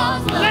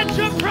those lungs. Let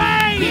your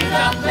praise Get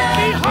up be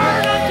and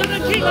heard unto the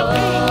King of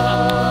Kings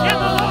and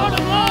the Lord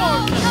of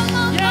Lords.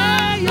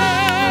 Yeah,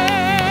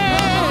 yeah.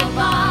 Come on,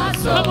 my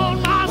soul. Come on,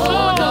 my soul.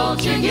 Oh,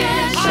 don't you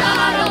get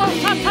shy on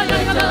me.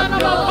 Lift up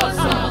your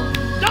song.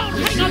 Don't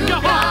hang up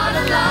your heart.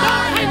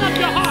 Don't hang up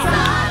your heart.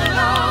 Inside of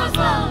those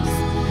lungs.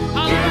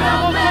 Get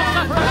up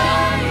and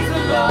praise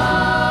the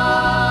Lord.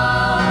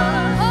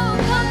 Oh,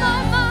 come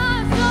on, my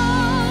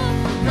soul.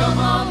 Come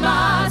on,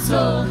 my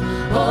soul.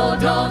 Oh,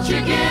 don't you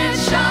get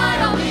shy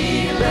on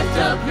me. Lift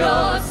up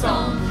your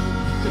song.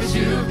 'Cause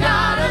you've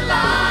got a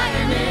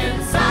lion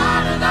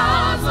inside of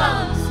those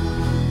lungs.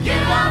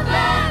 Get up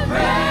and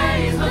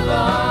praise the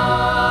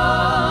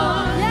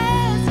Lord.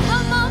 Yes,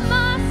 come on,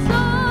 my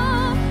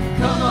soul.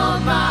 Come on,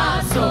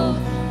 my soul.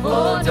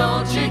 Oh,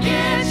 don't you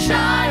get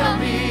shy on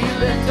me.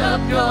 Lift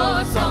up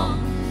your song.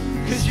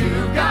 'Cause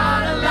you've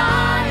got a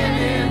lion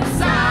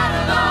inside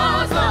of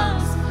those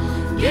lungs.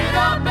 Get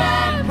up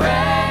and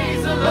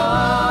praise the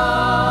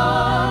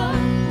Lord.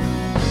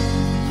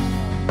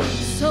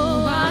 So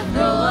I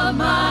throw up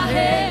my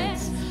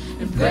hands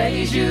and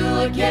praise you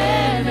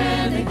again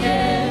and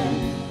again.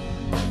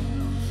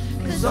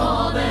 'Cause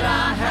all that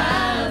I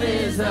have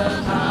is a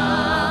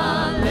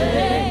hallelujah.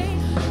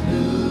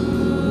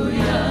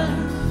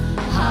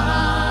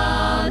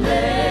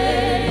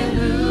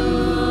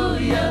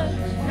 Hallelujah.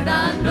 And I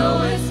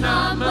know it's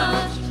not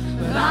much,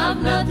 but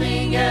I'm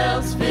nothing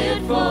else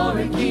fit for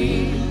a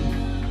king.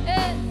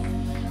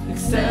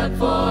 except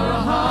for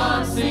a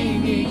heart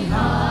singing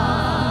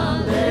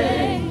hallelujah,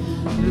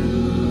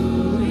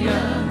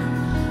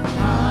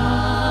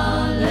 hallelujah.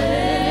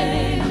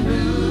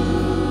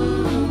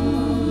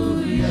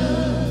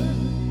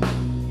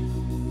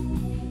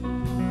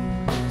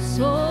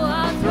 So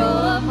I throw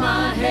up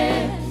my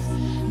hands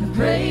and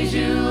praise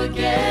you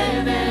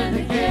again and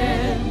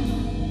again,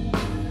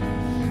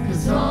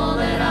 'cause all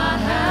that I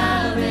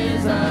have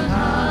is a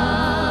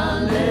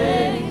hallelujah,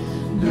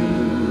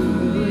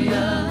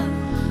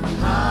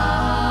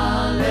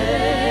 hallelujah.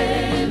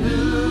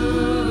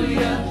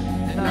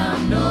 And I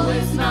know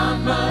it's not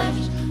much,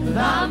 but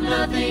I'm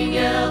nothing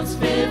else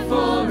fit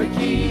for a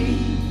king,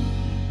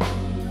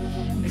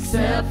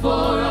 except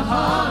for a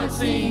heart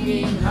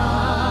singing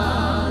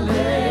hallelujah,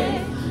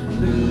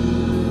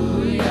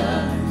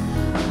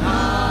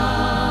 hallelujah.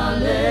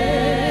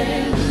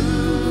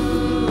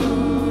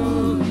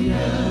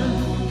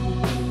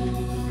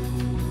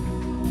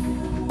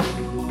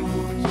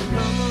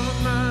 Come on,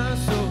 my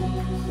soul,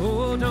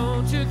 oh,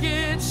 don't you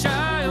get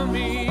shy of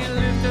me.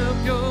 Lift up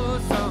your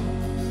song,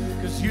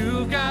 'cause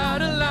you've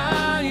got a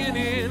lion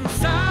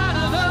inside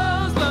of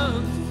those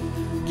lungs.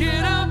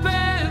 Get up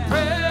and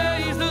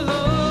praise the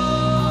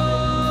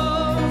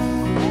Lord.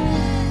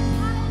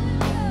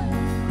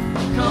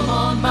 Come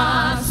on,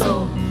 my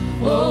soul,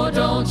 oh,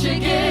 don't you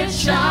get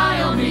shy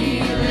on me.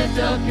 Lift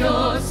up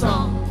your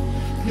song,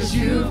 'cause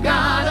you've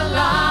got a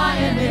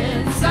lion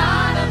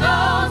inside of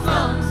those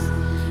lungs.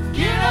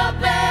 Get up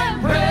and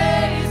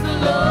praise the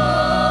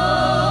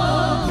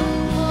Lord.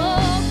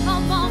 Oh,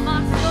 come on, my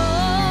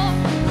soul,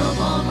 come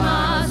on,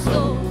 my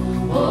soul,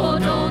 oh,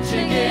 don't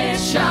you get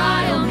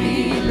shy on me.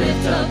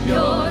 Lift up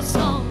your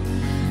song,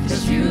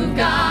 'cause you've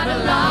got a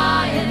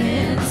lion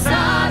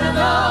inside of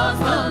those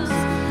lungs.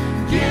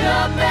 Get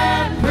up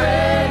and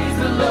praise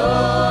the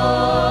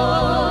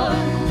Lord.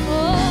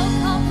 Oh,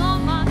 come on,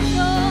 my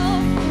soul.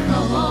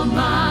 Come on,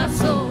 my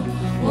soul.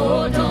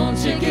 Oh, don't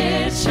you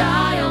get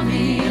shy on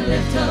me.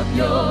 Lift up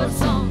your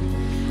song,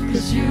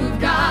 'cause you've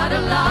got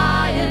a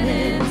lion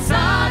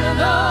inside of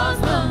those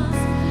lungs.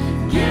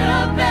 Get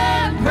up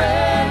and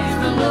praise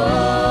the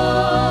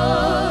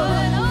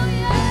Lord. Oh,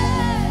 yeah.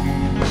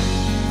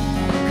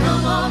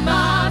 Come on,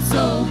 my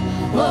soul.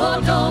 Oh,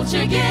 don't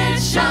you get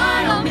shy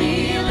on me.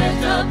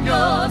 Lift up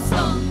your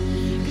song,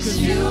 'cause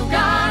you've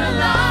got a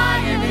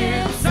lion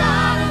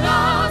inside of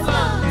those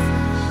lungs.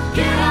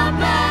 Get up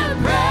and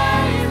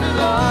praise the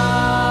Lord.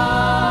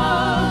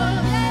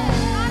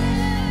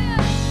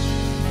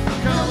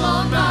 Come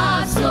on, my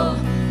soul.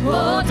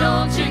 Oh,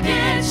 don't you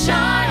get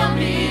shy on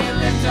me.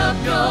 Lift up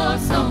your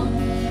song,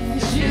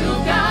 'cause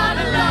you've got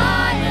a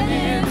lion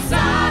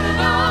inside of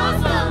those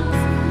lungs.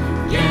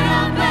 Get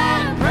up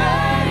and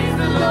praise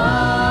the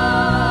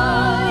Lord.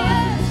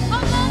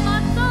 Come on, my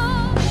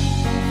soul.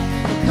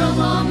 Come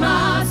on,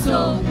 my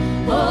soul.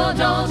 Oh,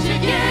 don't you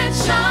get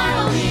shy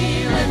on me.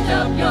 Lift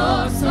up your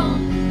song,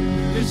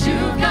 'cause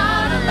you've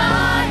got a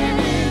lion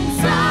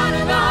inside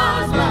of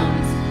those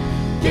lungs.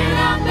 Get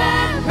up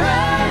and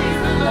praise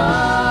the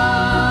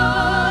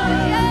Lord.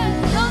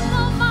 Come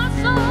on, my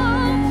soul.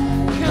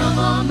 Come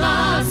on,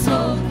 my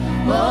soul.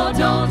 Oh,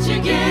 don't you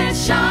get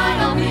shy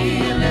on me.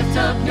 Lift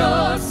up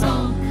your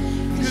song,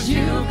 'cause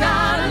you've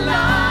got a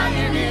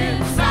lion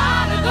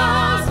inside of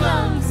those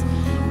lungs.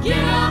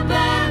 Get up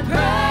and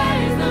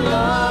praise the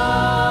Lord.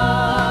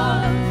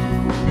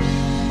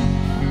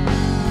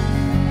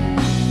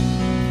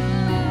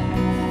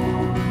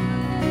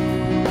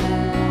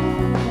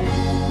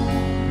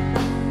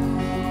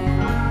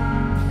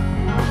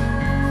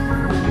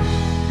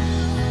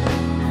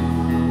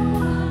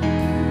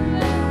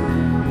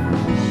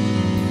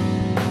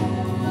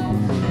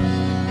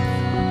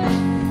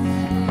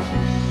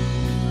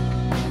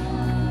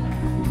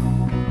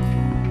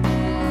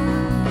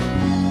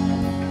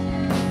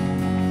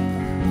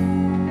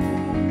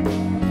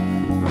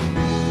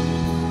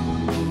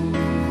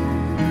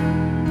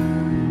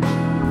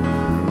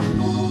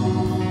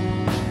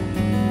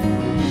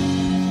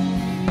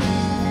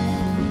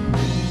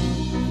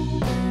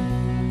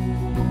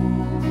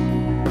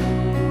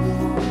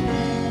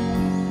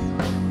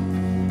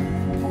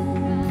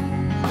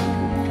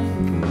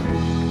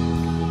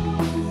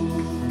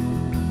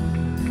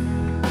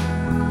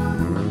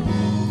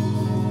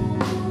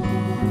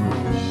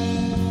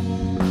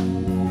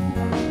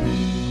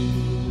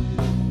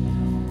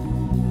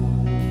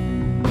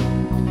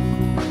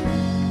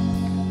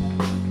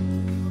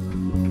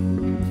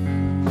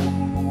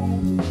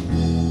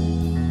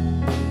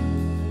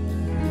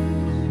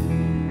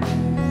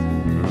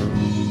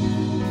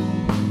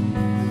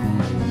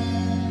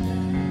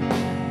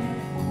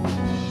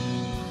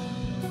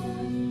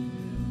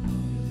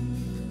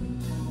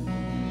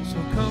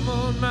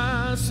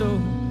 my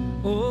soul.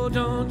 Oh,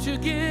 don't you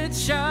get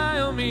shy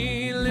on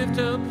me, lift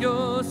up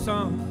your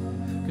song,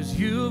 'cause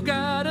you've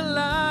got a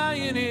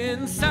lion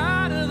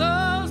inside of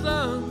those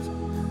lungs.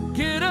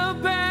 Get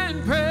up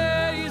and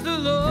praise the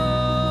Lord.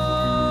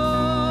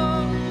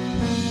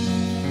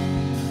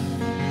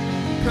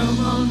 Come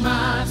on,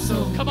 my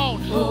soul. Come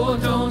on. Oh,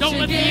 don't Don't you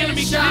let the get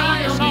enemy shy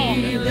steal your on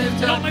song. me, lift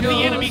Lift Don't up let the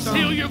your enemy song.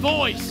 steal your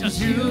voice.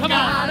 'Cause you Come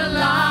got on. a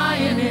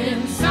lion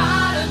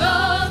inside of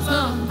those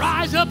lungs.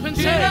 Rise up and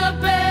Get say,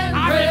 up and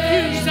I refuse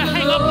praise to the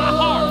hang up my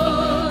harp.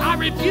 Lord. I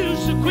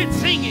refuse to quit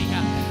singing.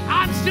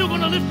 I'm still going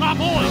to lift my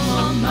voice.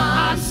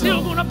 I'm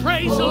still going to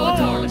praise the Lord.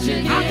 I'm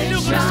still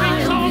going to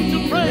sing songs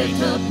of praise.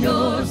 Lift up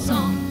your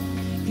song,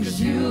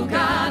 'cause you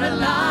got a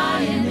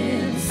lion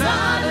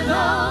inside of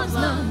those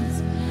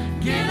lungs.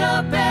 Get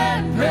up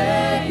and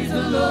praise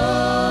the Lord.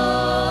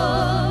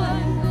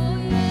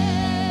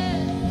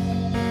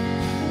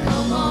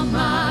 Come on,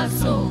 my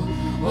soul.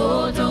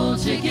 Oh,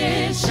 don't you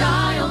get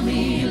shy on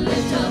me.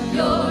 Lift up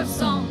your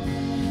song,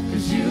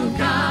 'cause you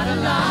got a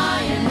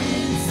lion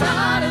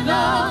inside of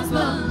those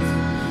lungs.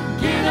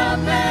 Get up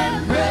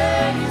and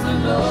praise the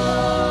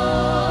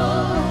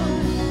Lord.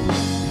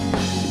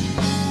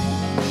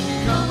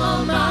 Come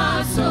on,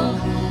 my soul.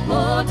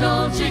 Oh,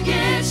 don't you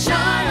get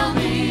shy on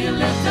me.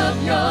 Lift up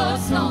your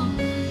song,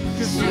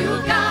 'cause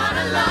you got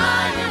a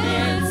lion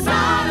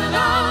inside of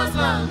those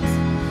lungs.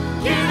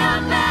 Get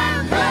up and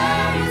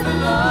praise the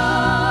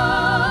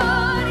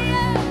Lord.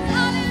 Yeah,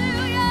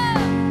 hallelujah.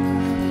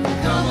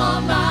 Come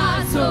on,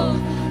 my soul.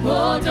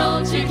 Oh,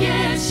 don't you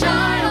get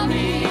shy on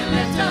me.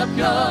 Lift up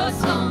your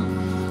song,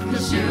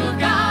 'cause you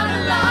got a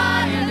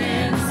lion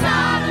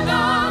inside of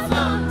those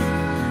lungs.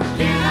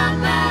 Get up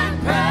and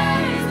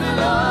praise the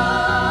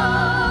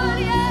Lord.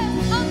 Yeah,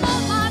 come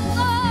on, my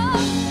soul.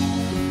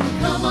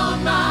 Come on,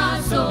 my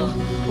soul.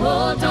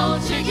 Oh,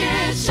 don't you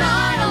get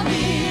shy on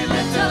me.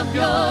 Lift up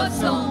your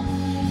song,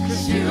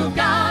 'cause you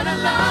got a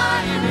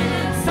lion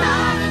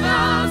inside of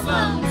those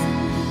lungs.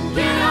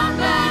 Get up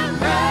and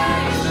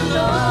praise the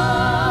Lord.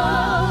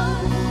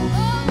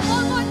 Oh,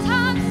 one more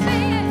time,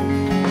 sing it.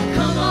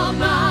 Come on,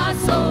 my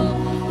soul.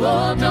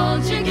 Oh,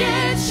 don't you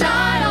get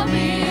shy on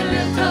me.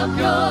 Lift up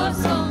your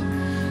song,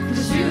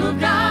 'cause you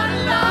got a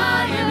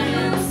lion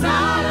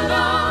inside of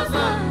those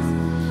lungs.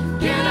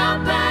 Get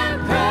up and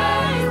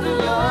praise the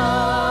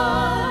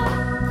Lord.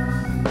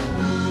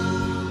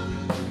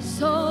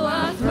 So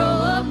I throw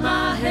up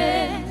my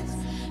hands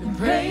and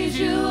praise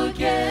you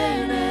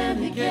again and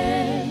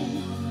again.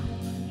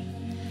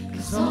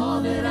 'Cause all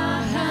that I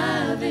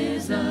have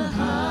is a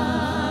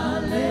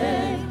hallelujah.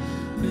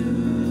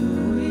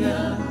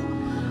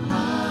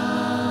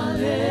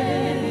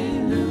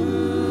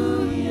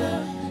 Hallelujah.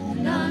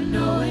 And I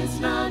know it's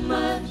not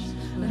much,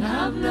 but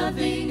I've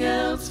nothing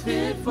else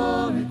fit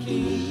for a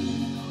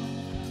king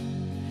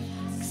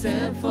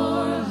except for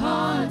a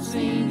heart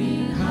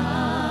singing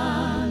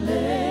hallelujah.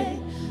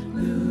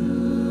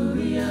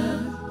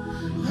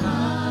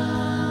 Hallelujah.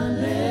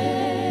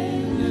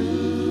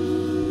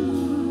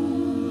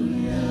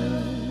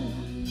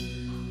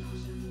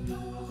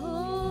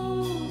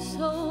 Oh,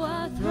 so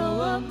I throw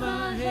up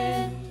my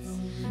hands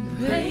and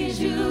praise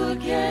you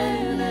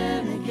again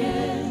and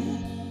again.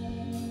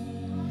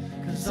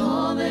 'Cause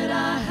all that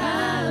I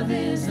have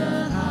is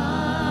a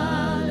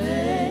hallelujah.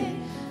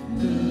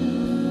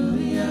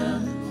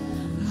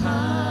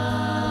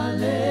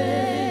 Hallelujah.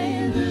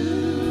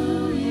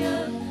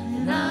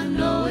 And I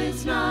know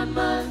it's not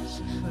much,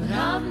 but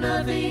I've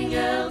nothing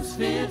else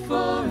fit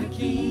for a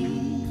king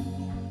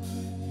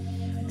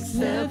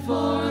except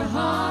for a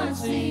heart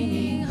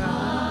singing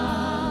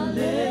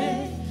hallelujah.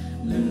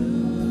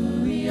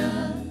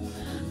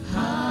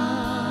 Hallelujah.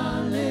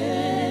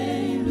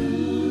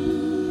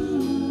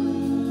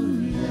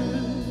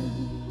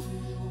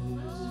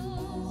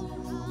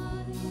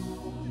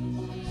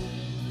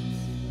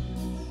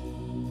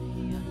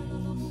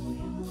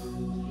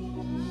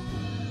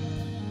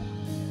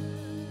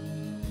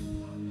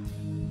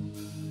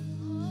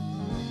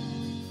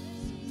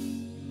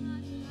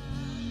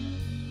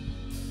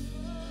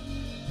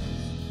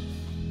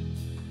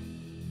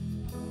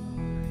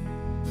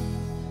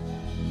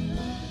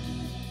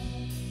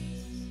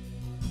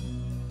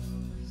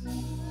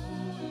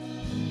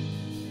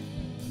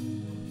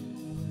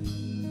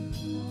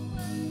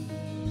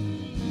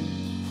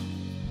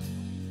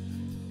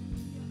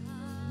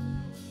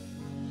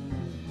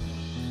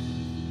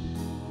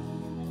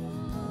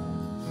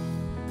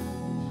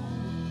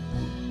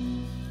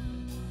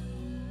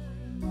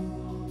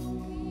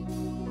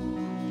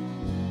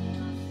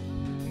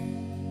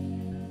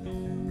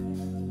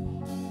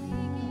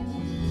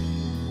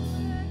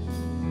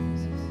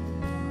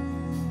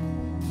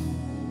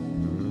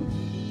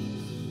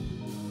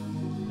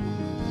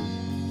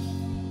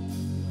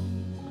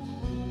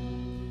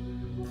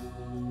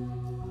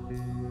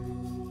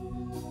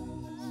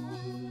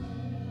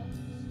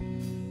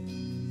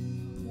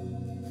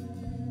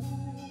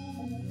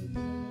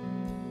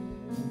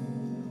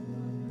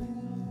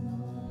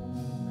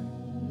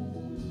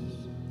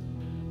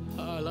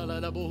 La la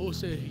la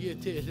bohose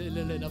yete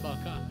le le la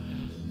baka.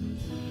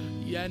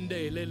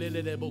 Yande le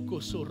le boko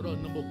sorro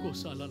no boko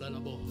sala la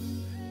bo.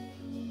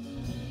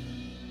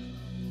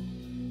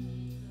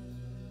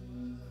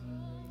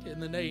 In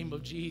the name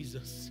of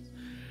Jesus.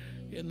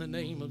 In the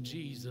name of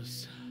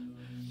Jesus.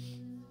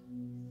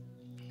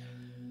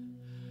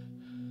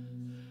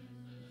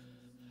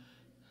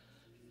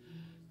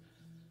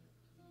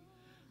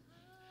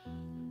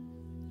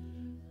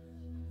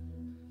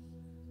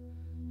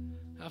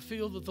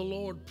 feel that the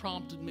Lord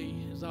prompted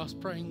me as I was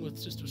praying with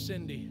Sister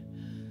Cindy.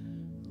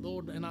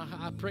 Lord, and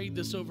I prayed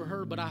this over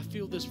her, but I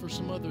feel this for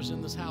some others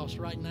in this house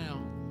right now.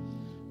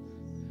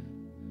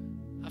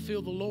 I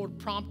feel the Lord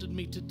prompted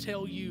me to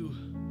tell you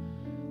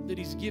that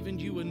He's given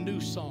you a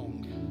new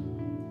song.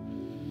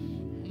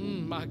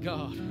 My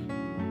God.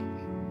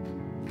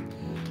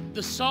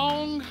 The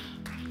song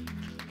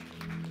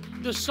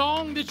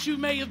that you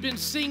may have been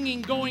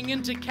singing going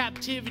into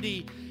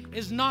captivity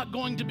is not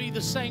going to be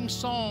the same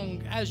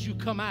song as you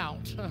come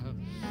out.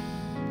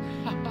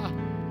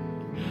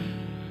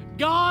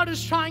 God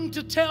is trying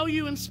to tell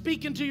you and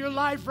speak into your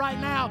life right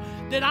now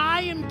that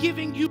I am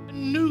giving you a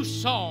new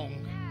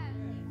song.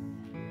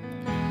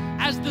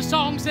 As the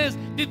song says,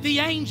 that the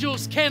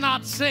angels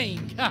cannot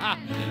sing.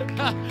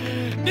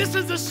 This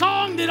is a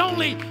song that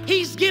only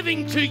He's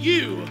giving to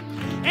you,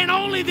 and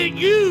only that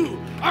you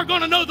are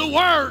going to know the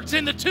words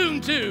and the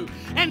tune to.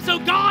 And so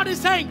God is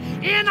saying,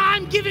 and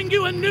I'm giving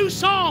you a new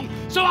song,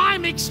 so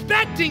I'm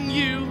expecting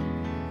you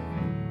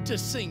to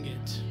sing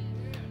it.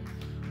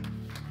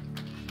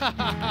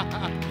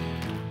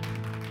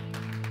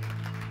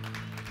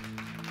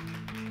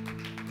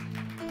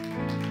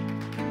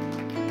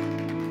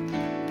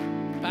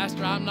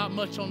 Pastor, I'm not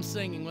much on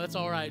singing. Well, that's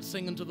all right.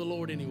 Singing to the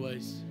Lord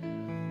anyways.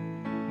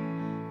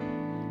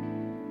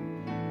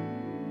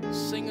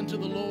 Singing to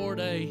the Lord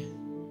a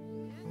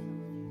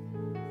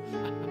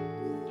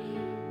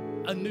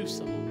new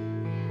song.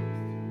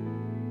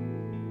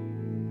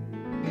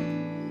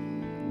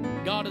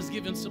 God has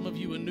given some of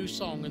you a new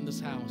song in this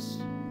house.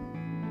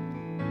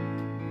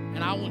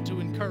 And I want to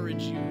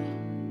encourage you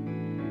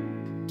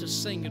to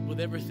sing it with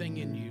everything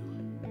in you.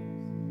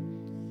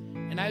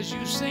 And as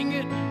you sing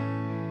it,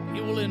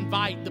 it will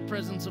invite the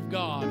presence of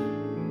God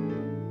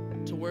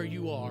to where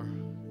you are.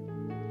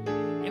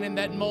 And in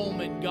that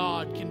moment,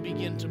 God can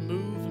begin to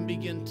move and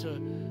begin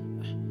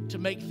to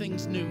make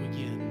things new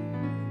again.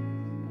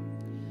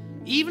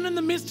 Even in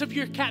the midst of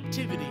your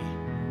captivity,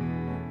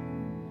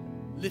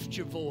 lift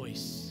your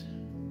voice.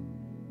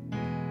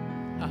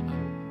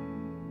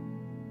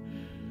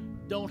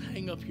 Don't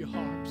hang up your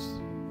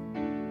harps.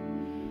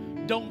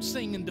 Don't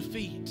sing in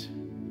defeat,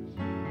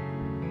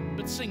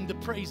 but sing the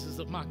praises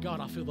of my God.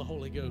 I feel the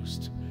Holy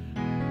Ghost.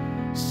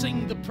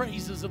 Sing the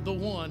praises of the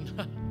one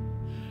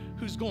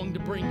who's going to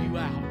bring you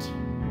out.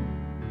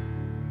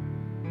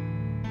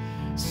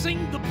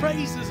 Sing the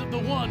praises of the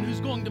one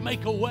who's going to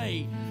make a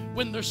way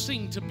when there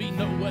seemed to be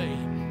no way.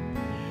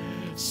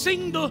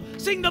 Sing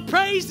the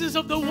praises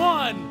of the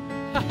one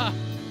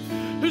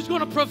who's going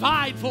to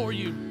provide for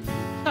you.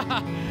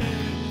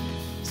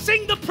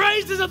 Sing the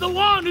praises of the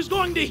one who's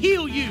going to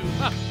heal you.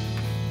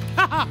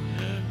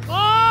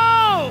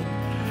 Oh,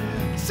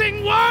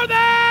 sing worthy.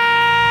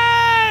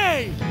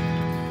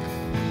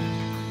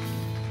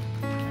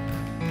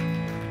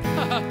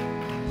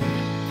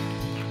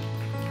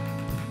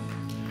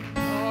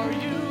 Are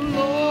you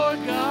Lord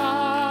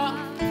God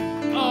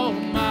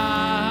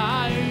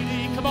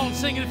Almighty? Come on,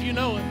 sing it if you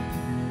know it.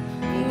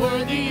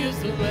 Worthy is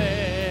the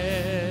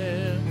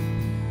Lamb.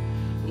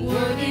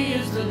 Worthy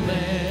is the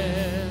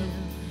Lamb.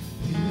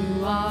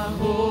 You are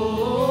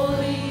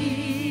holy.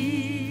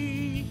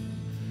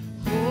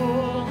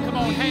 Oh, come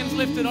on, hands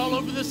lifted all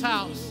over this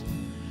house.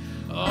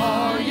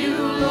 Are you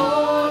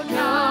Lord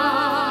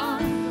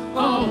God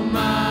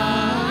Almighty?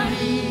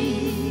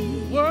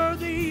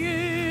 Worthy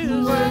is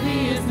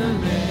the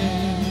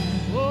Lamb.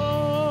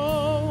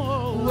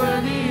 Oh,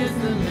 worthy is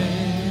the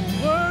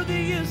Lamb.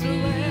 Worthy is the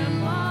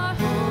Lamb.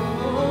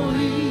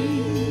 Holy,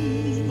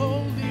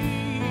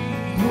 holy,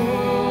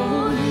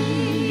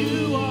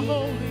 you are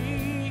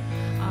holy.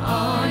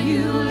 Are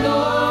you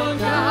Lord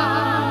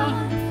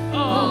God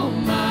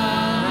Almighty?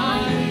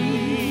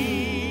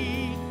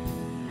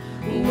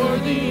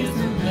 Worthy is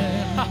the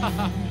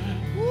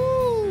Lamb.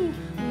 Woo!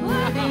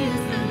 Worthy is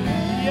the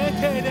Lamb.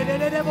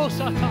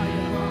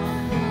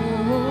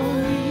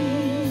 Holy,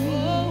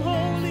 oh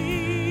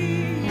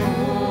holy,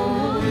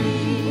 holy,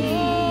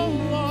 oh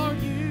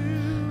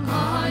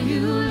are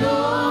you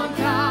Lord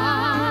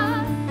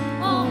God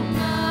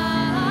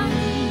Almighty?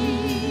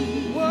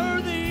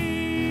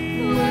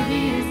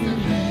 Worthy is the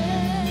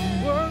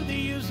Lamb.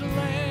 Worthy is the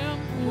Lamb.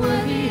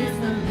 Worthy is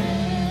the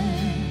Lamb.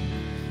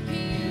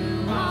 You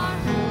are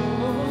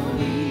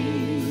holy,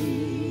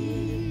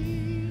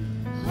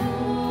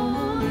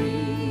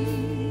 holy.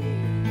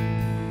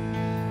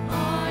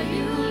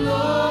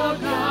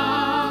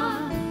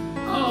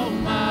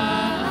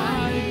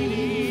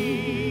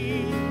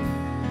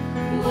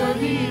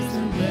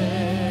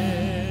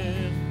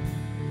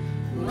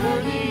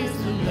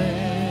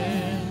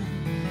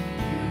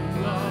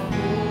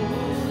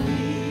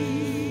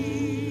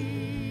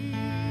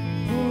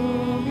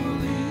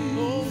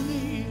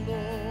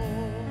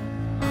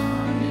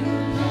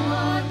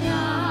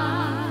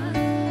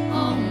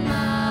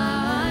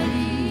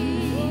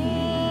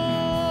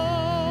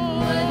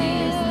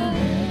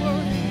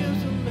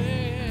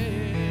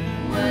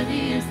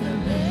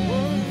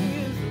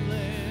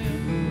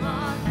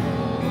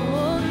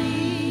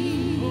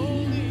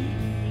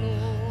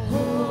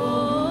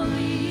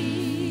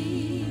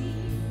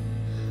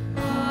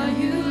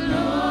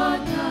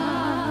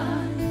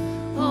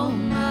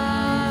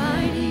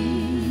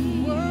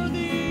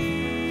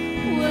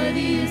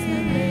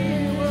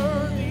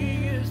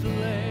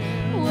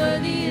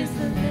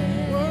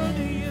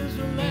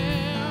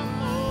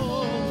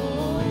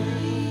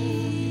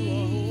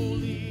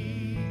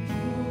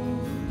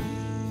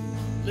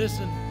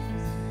 Listen,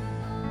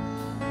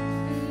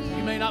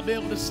 you may not be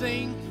able to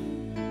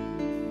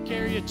sing,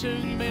 carry a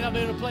tune, you may not be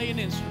able to play an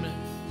instrument,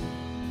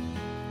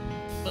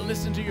 but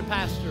listen to your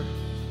pastor.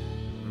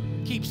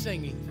 Keep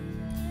singing.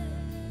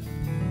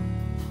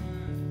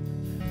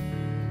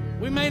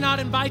 We may not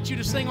invite you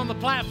to sing on the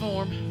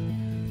platform,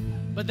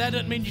 but that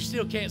doesn't mean you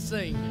still can't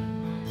sing.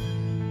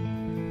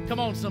 Come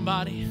on,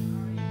 somebody.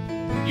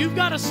 You've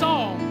got a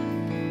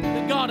song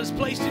that God has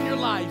placed in your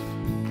life,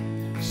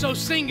 so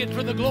sing it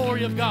for the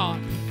glory of God.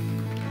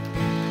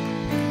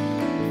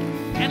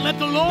 And let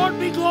the Lord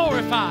be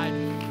glorified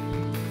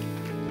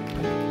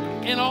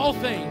in all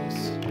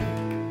things.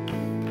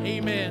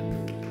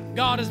 Amen.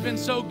 God has been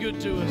so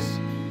good to us.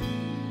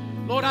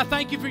 Lord, I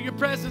thank you for your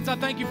presence. I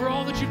thank you for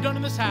all that you've done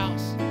in this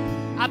house.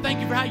 I thank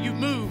you for how you've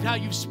moved, how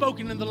you've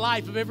spoken in the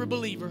life of every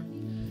believer.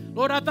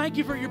 Lord, I thank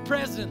you for your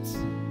presence,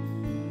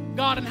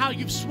 God, and how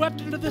you've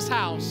swept into this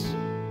house,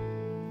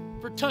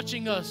 for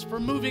touching us, for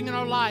moving in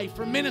our life,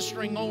 for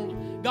ministering, oh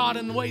God,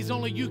 in the ways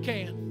only you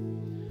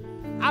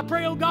can. I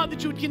pray, oh God,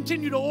 that you would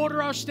continue to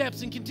order our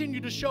steps and continue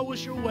to show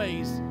us your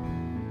ways.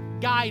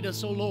 Guide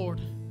us, oh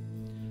Lord.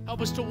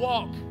 Help us to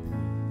walk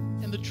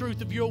in the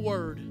truth of your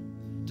word,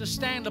 to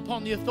stand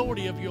upon the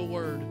authority of your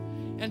word,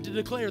 and to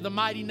declare the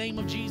mighty name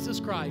of Jesus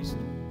Christ.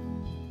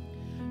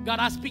 God,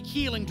 I speak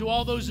healing to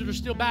all those that are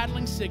still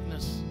battling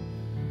sickness.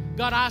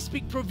 God, I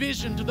speak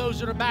provision to those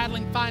that are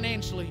battling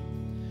financially.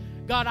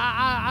 God,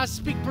 I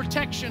speak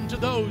protection to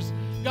those,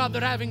 God,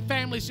 that are having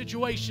family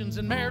situations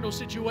and marital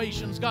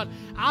situations. God,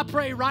 I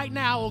pray right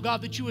now, oh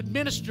God, that you would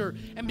minister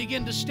and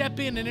begin to step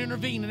in and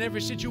intervene in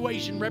every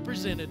situation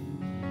represented.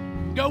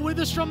 Go with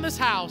us from this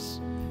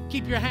house.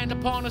 Keep your hand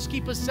upon us.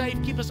 Keep us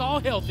safe. Keep us all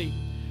healthy.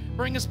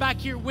 Bring us back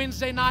here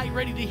Wednesday night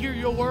ready to hear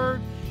your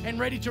word and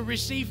ready to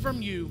receive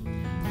from you.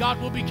 God,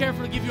 we'll be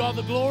careful to give you all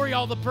the glory,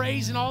 all the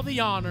praise, and all the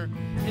honor.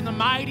 In the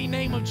mighty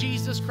name of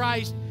Jesus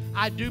Christ,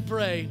 I do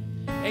pray.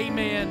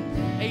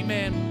 Amen.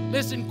 Amen.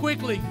 Listen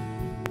quickly.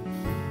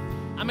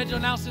 I meant to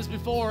announce this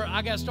before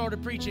I got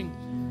started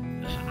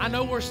preaching. I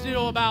know we're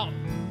still about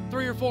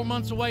 3 or 4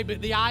 months away,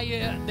 but the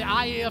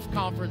IAF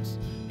conference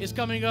is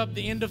coming up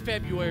the end of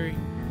February.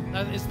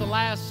 It's the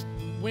last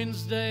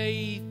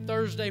Wednesday,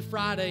 Thursday,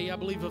 Friday, I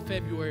believe, of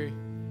February.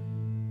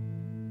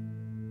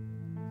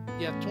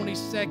 Yeah,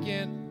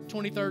 22nd,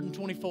 23rd, and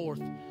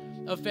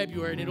 24th of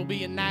February, and it'll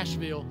be in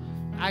Nashville.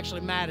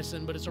 Actually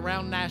Madison, but it's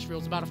around Nashville.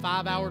 It's about a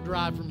 5-hour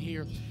drive from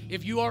here.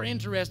 If you are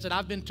interested,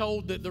 I've been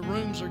told that the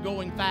rooms are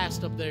going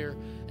fast up there.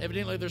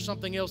 Evidently, there's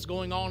something else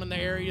going on in the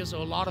area,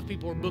 so a lot of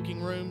people are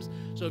booking rooms.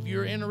 So if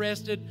you're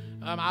interested,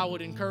 I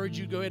would encourage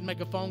you to go ahead and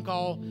make a phone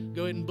call.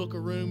 Go ahead and book a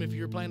room if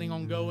you're planning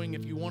on going.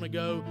 If you want to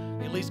go,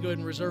 at least go ahead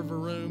and reserve a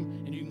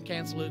room, and you can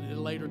cancel it at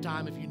a later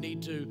time if you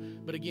need to.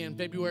 But again,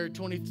 February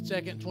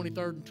 22nd,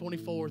 23rd, and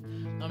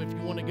 24th, if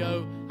you want to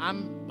go,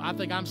 I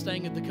think I'm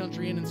staying at the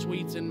Country Inn and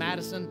Suites in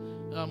Madison,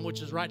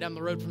 which is right down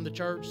the road from the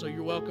church. So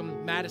you're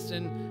welcome.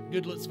 Madison,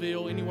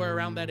 Goodlettsville, anywhere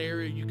around that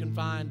area you can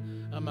find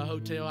a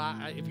hotel.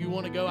 If you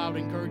want to go, I would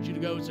encourage you to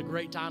go. It's a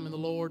great time in the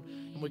Lord,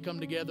 and we come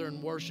together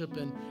and worship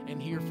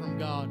and hear from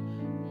God.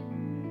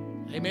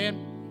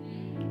 Amen.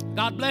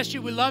 God bless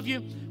you. We love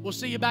you. We'll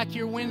see you back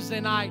here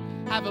Wednesday night.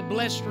 Have a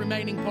blessed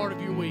remaining part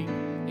of your week.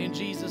 In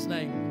Jesus'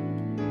 name.